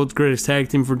thing as world's greatest tag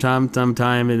team for time.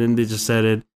 And then they just said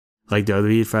it like the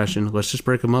WWE fashion. Let's just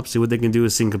break them up, see what they can do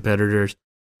with seeing competitors.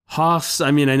 Haas,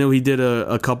 I know he did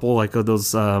a couple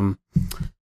of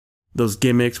those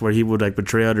gimmicks where he would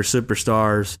betray other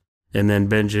superstars. And then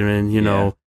Benjamin,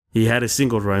 he had a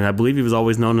singles run. I believe he was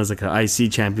always known as an IC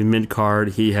champion mid-card.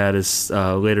 He had his,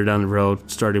 later down the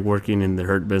road, started working in the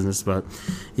Hurt business, but,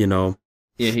 Yeah,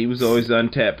 he was always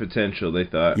untapped potential, they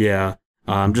thought. Yeah.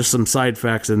 Just some side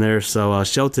facts in there. So,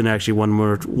 Shelton actually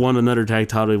won another tag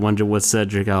title. He won with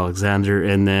Cedric Alexander.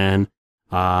 And then,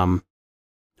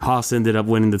 Haas ended up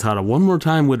winning the title one more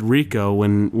time with Rico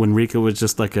when Rico was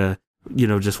just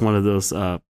just one of those,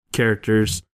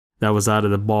 characters that was out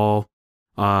of the ball.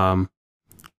 But,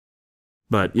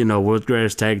 World's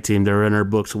Greatest Tag Team, they're in our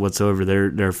books whatsoever.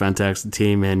 They're a fantastic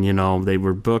team, and, they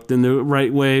were booked in the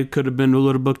right way. Could have been a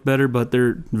little booked better, but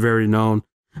they're very known.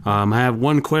 I have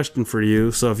one question for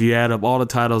you. So if you add up all the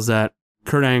titles that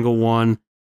Kurt Angle won,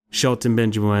 Shelton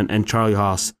Benjamin, and Charlie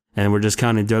Haas, and we're just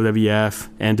counting WWF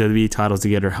and WWE titles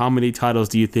together. How many titles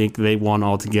do you think they won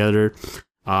altogether?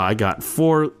 I got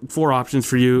four options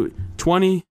for you: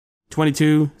 20,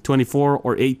 22, 24,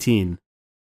 or 18.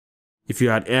 If you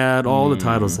add all the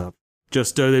titles up,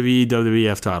 just WWE,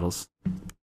 WWF titles.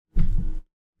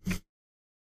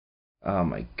 Oh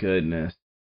my goodness.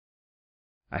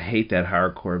 I hate that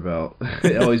hardcore belt.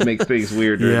 It always makes things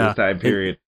weird during this time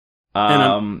period. You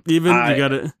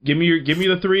gotta give me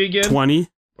the 3 again. 20.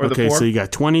 Or okay, the 4? So you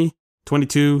got 20,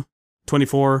 22,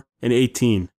 24, and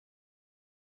 18.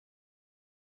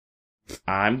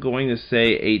 I'm going to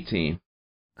say 18.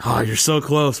 Oh, you're so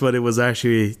close, but it was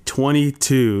actually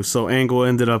 22. So Angle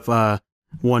ended up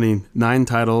winning 9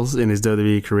 titles in his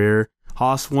WWE career.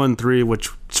 Haas won 3, which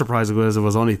surprisingly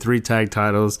was only 3 tag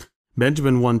titles.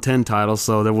 Benjamin won 10 titles,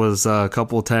 so there was a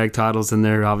couple tag titles in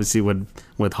there, obviously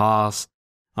with Haas.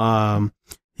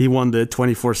 He won the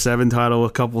 24/7 title a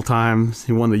couple times.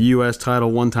 He won the U.S. title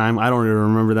one time. I don't even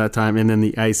remember that time. And then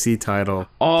the IC title.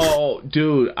 Oh,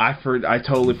 dude, I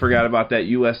totally forgot about that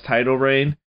U.S. title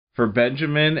reign for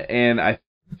Benjamin, and I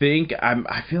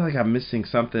feel like I'm missing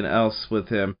something else with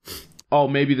him. Oh,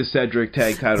 maybe the Cedric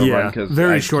tag title run, because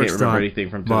I can't remember anything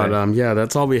from today. But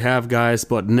that's all we have, guys.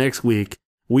 But next week,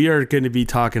 we are going to be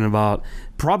talking about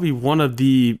probably one of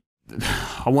the,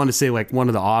 I want to say like one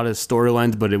of the oddest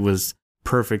storylines, but it was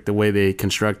perfect the way they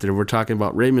constructed it. We're talking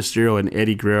about Rey Mysterio and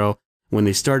Eddie Guerrero when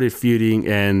they started feuding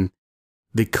and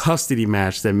the custody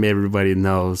match that everybody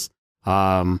knows.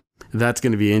 That's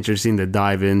going to be interesting to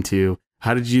dive into.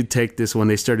 How did you take this when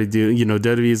they started doing,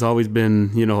 WWE's always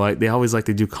been, like they always like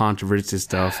to do controversy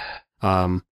stuff.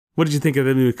 What did you think of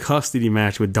the new custody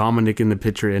match with Dominic in the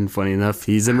picture? And funny enough,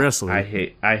 he's in wrestling. I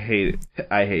hated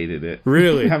it.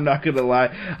 Really? I'm not going to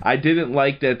lie. I didn't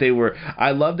like that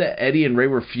I love that Eddie and Ray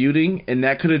were feuding, and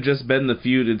that could have just been the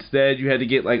feud. Instead, you had to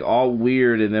get like all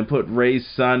weird and then put Ray's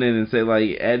son in and say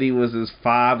like Eddie was his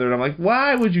father. And I'm like,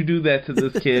 why would you do that to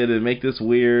this kid and make this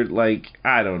weird? Like,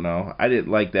 I don't know. I didn't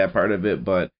like that part of it,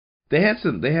 but they had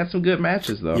some good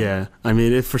matches though. Yeah. I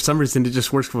mean, if for some reason it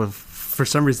just works for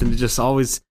some reason it just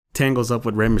always tangles up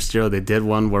with Rey Mysterio. They did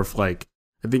one where like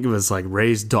I think it was like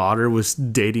Ray's daughter was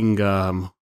dating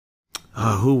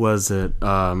who was it?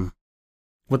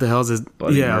 What the hell is it?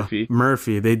 Buddy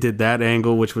Murphy. They did that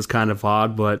angle, which was kind of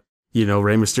odd, but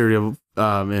Rey Mysterio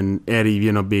and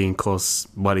Eddie, being close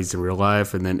buddies in real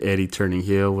life, and then Eddie turning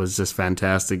heel was just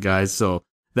fantastic, guys. So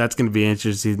that's going to be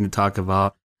interesting to talk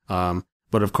about.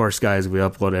 But of course, guys, we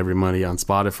upload every Monday on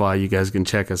Spotify. You guys can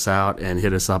check us out and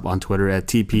hit us up on Twitter at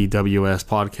TPWS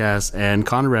Podcast. And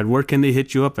Conrad, where can they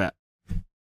hit you up at?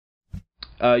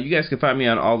 You guys can find me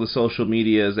on all the social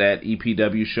medias at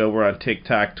EPW Show. We're on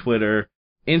TikTok, Twitter,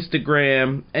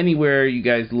 Instagram, anywhere you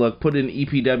guys look. Put in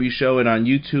EPW Show, and on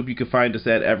YouTube you can find us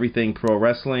at Everything Pro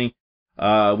Wrestling.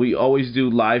 We always do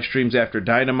live streams after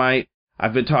Dynamite.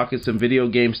 I've been talking some video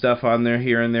game stuff on there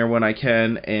here and there when I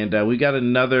can, and we got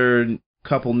another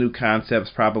couple new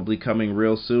concepts probably coming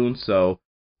real soon, so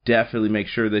definitely make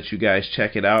sure that you guys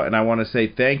check it out. And I want to say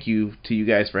thank you to you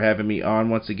guys for having me on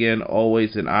once again.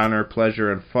 Always an honor,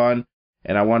 pleasure, and fun.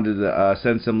 And I wanted to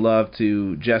send some love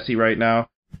to Jesse right now.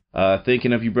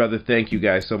 Thinking of you, brother. Thank you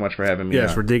guys so much for having me on.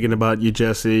 Yes, we're thinking about you,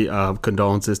 Jesse.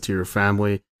 Condolences to your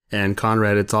family. And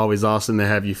Conrad, it's always awesome to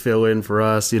have you fill in for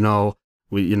us.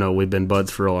 We've been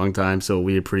buds for a long time, so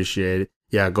we appreciate it.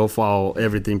 Yeah, go follow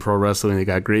Everything Pro Wrestling. They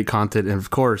got great content. And of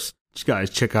course, you guys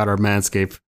check out our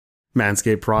Manscaped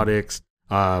products.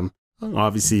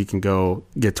 Obviously, you can go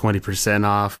get 20%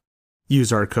 off.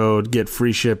 Use our code, get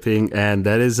free shipping. And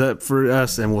that is it for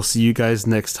us. And we'll see you guys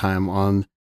next time on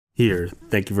here.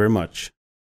 Thank you very much.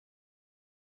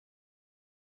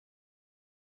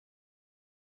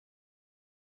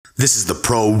 This is the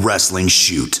Pro Wrestling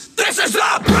Shoot. This is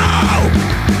the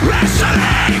Pro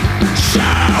Wrestling Show.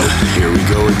 Here we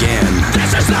go again.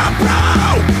 This is the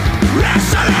Pro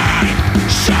Wrestling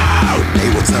Show.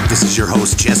 Hey, what's up? This is your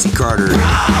host, Jesse Carter.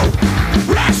 Pro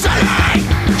Wrestling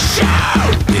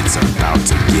Show. It's about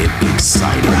to get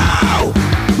exciting. Pro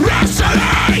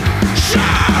Wrestling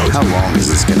Show.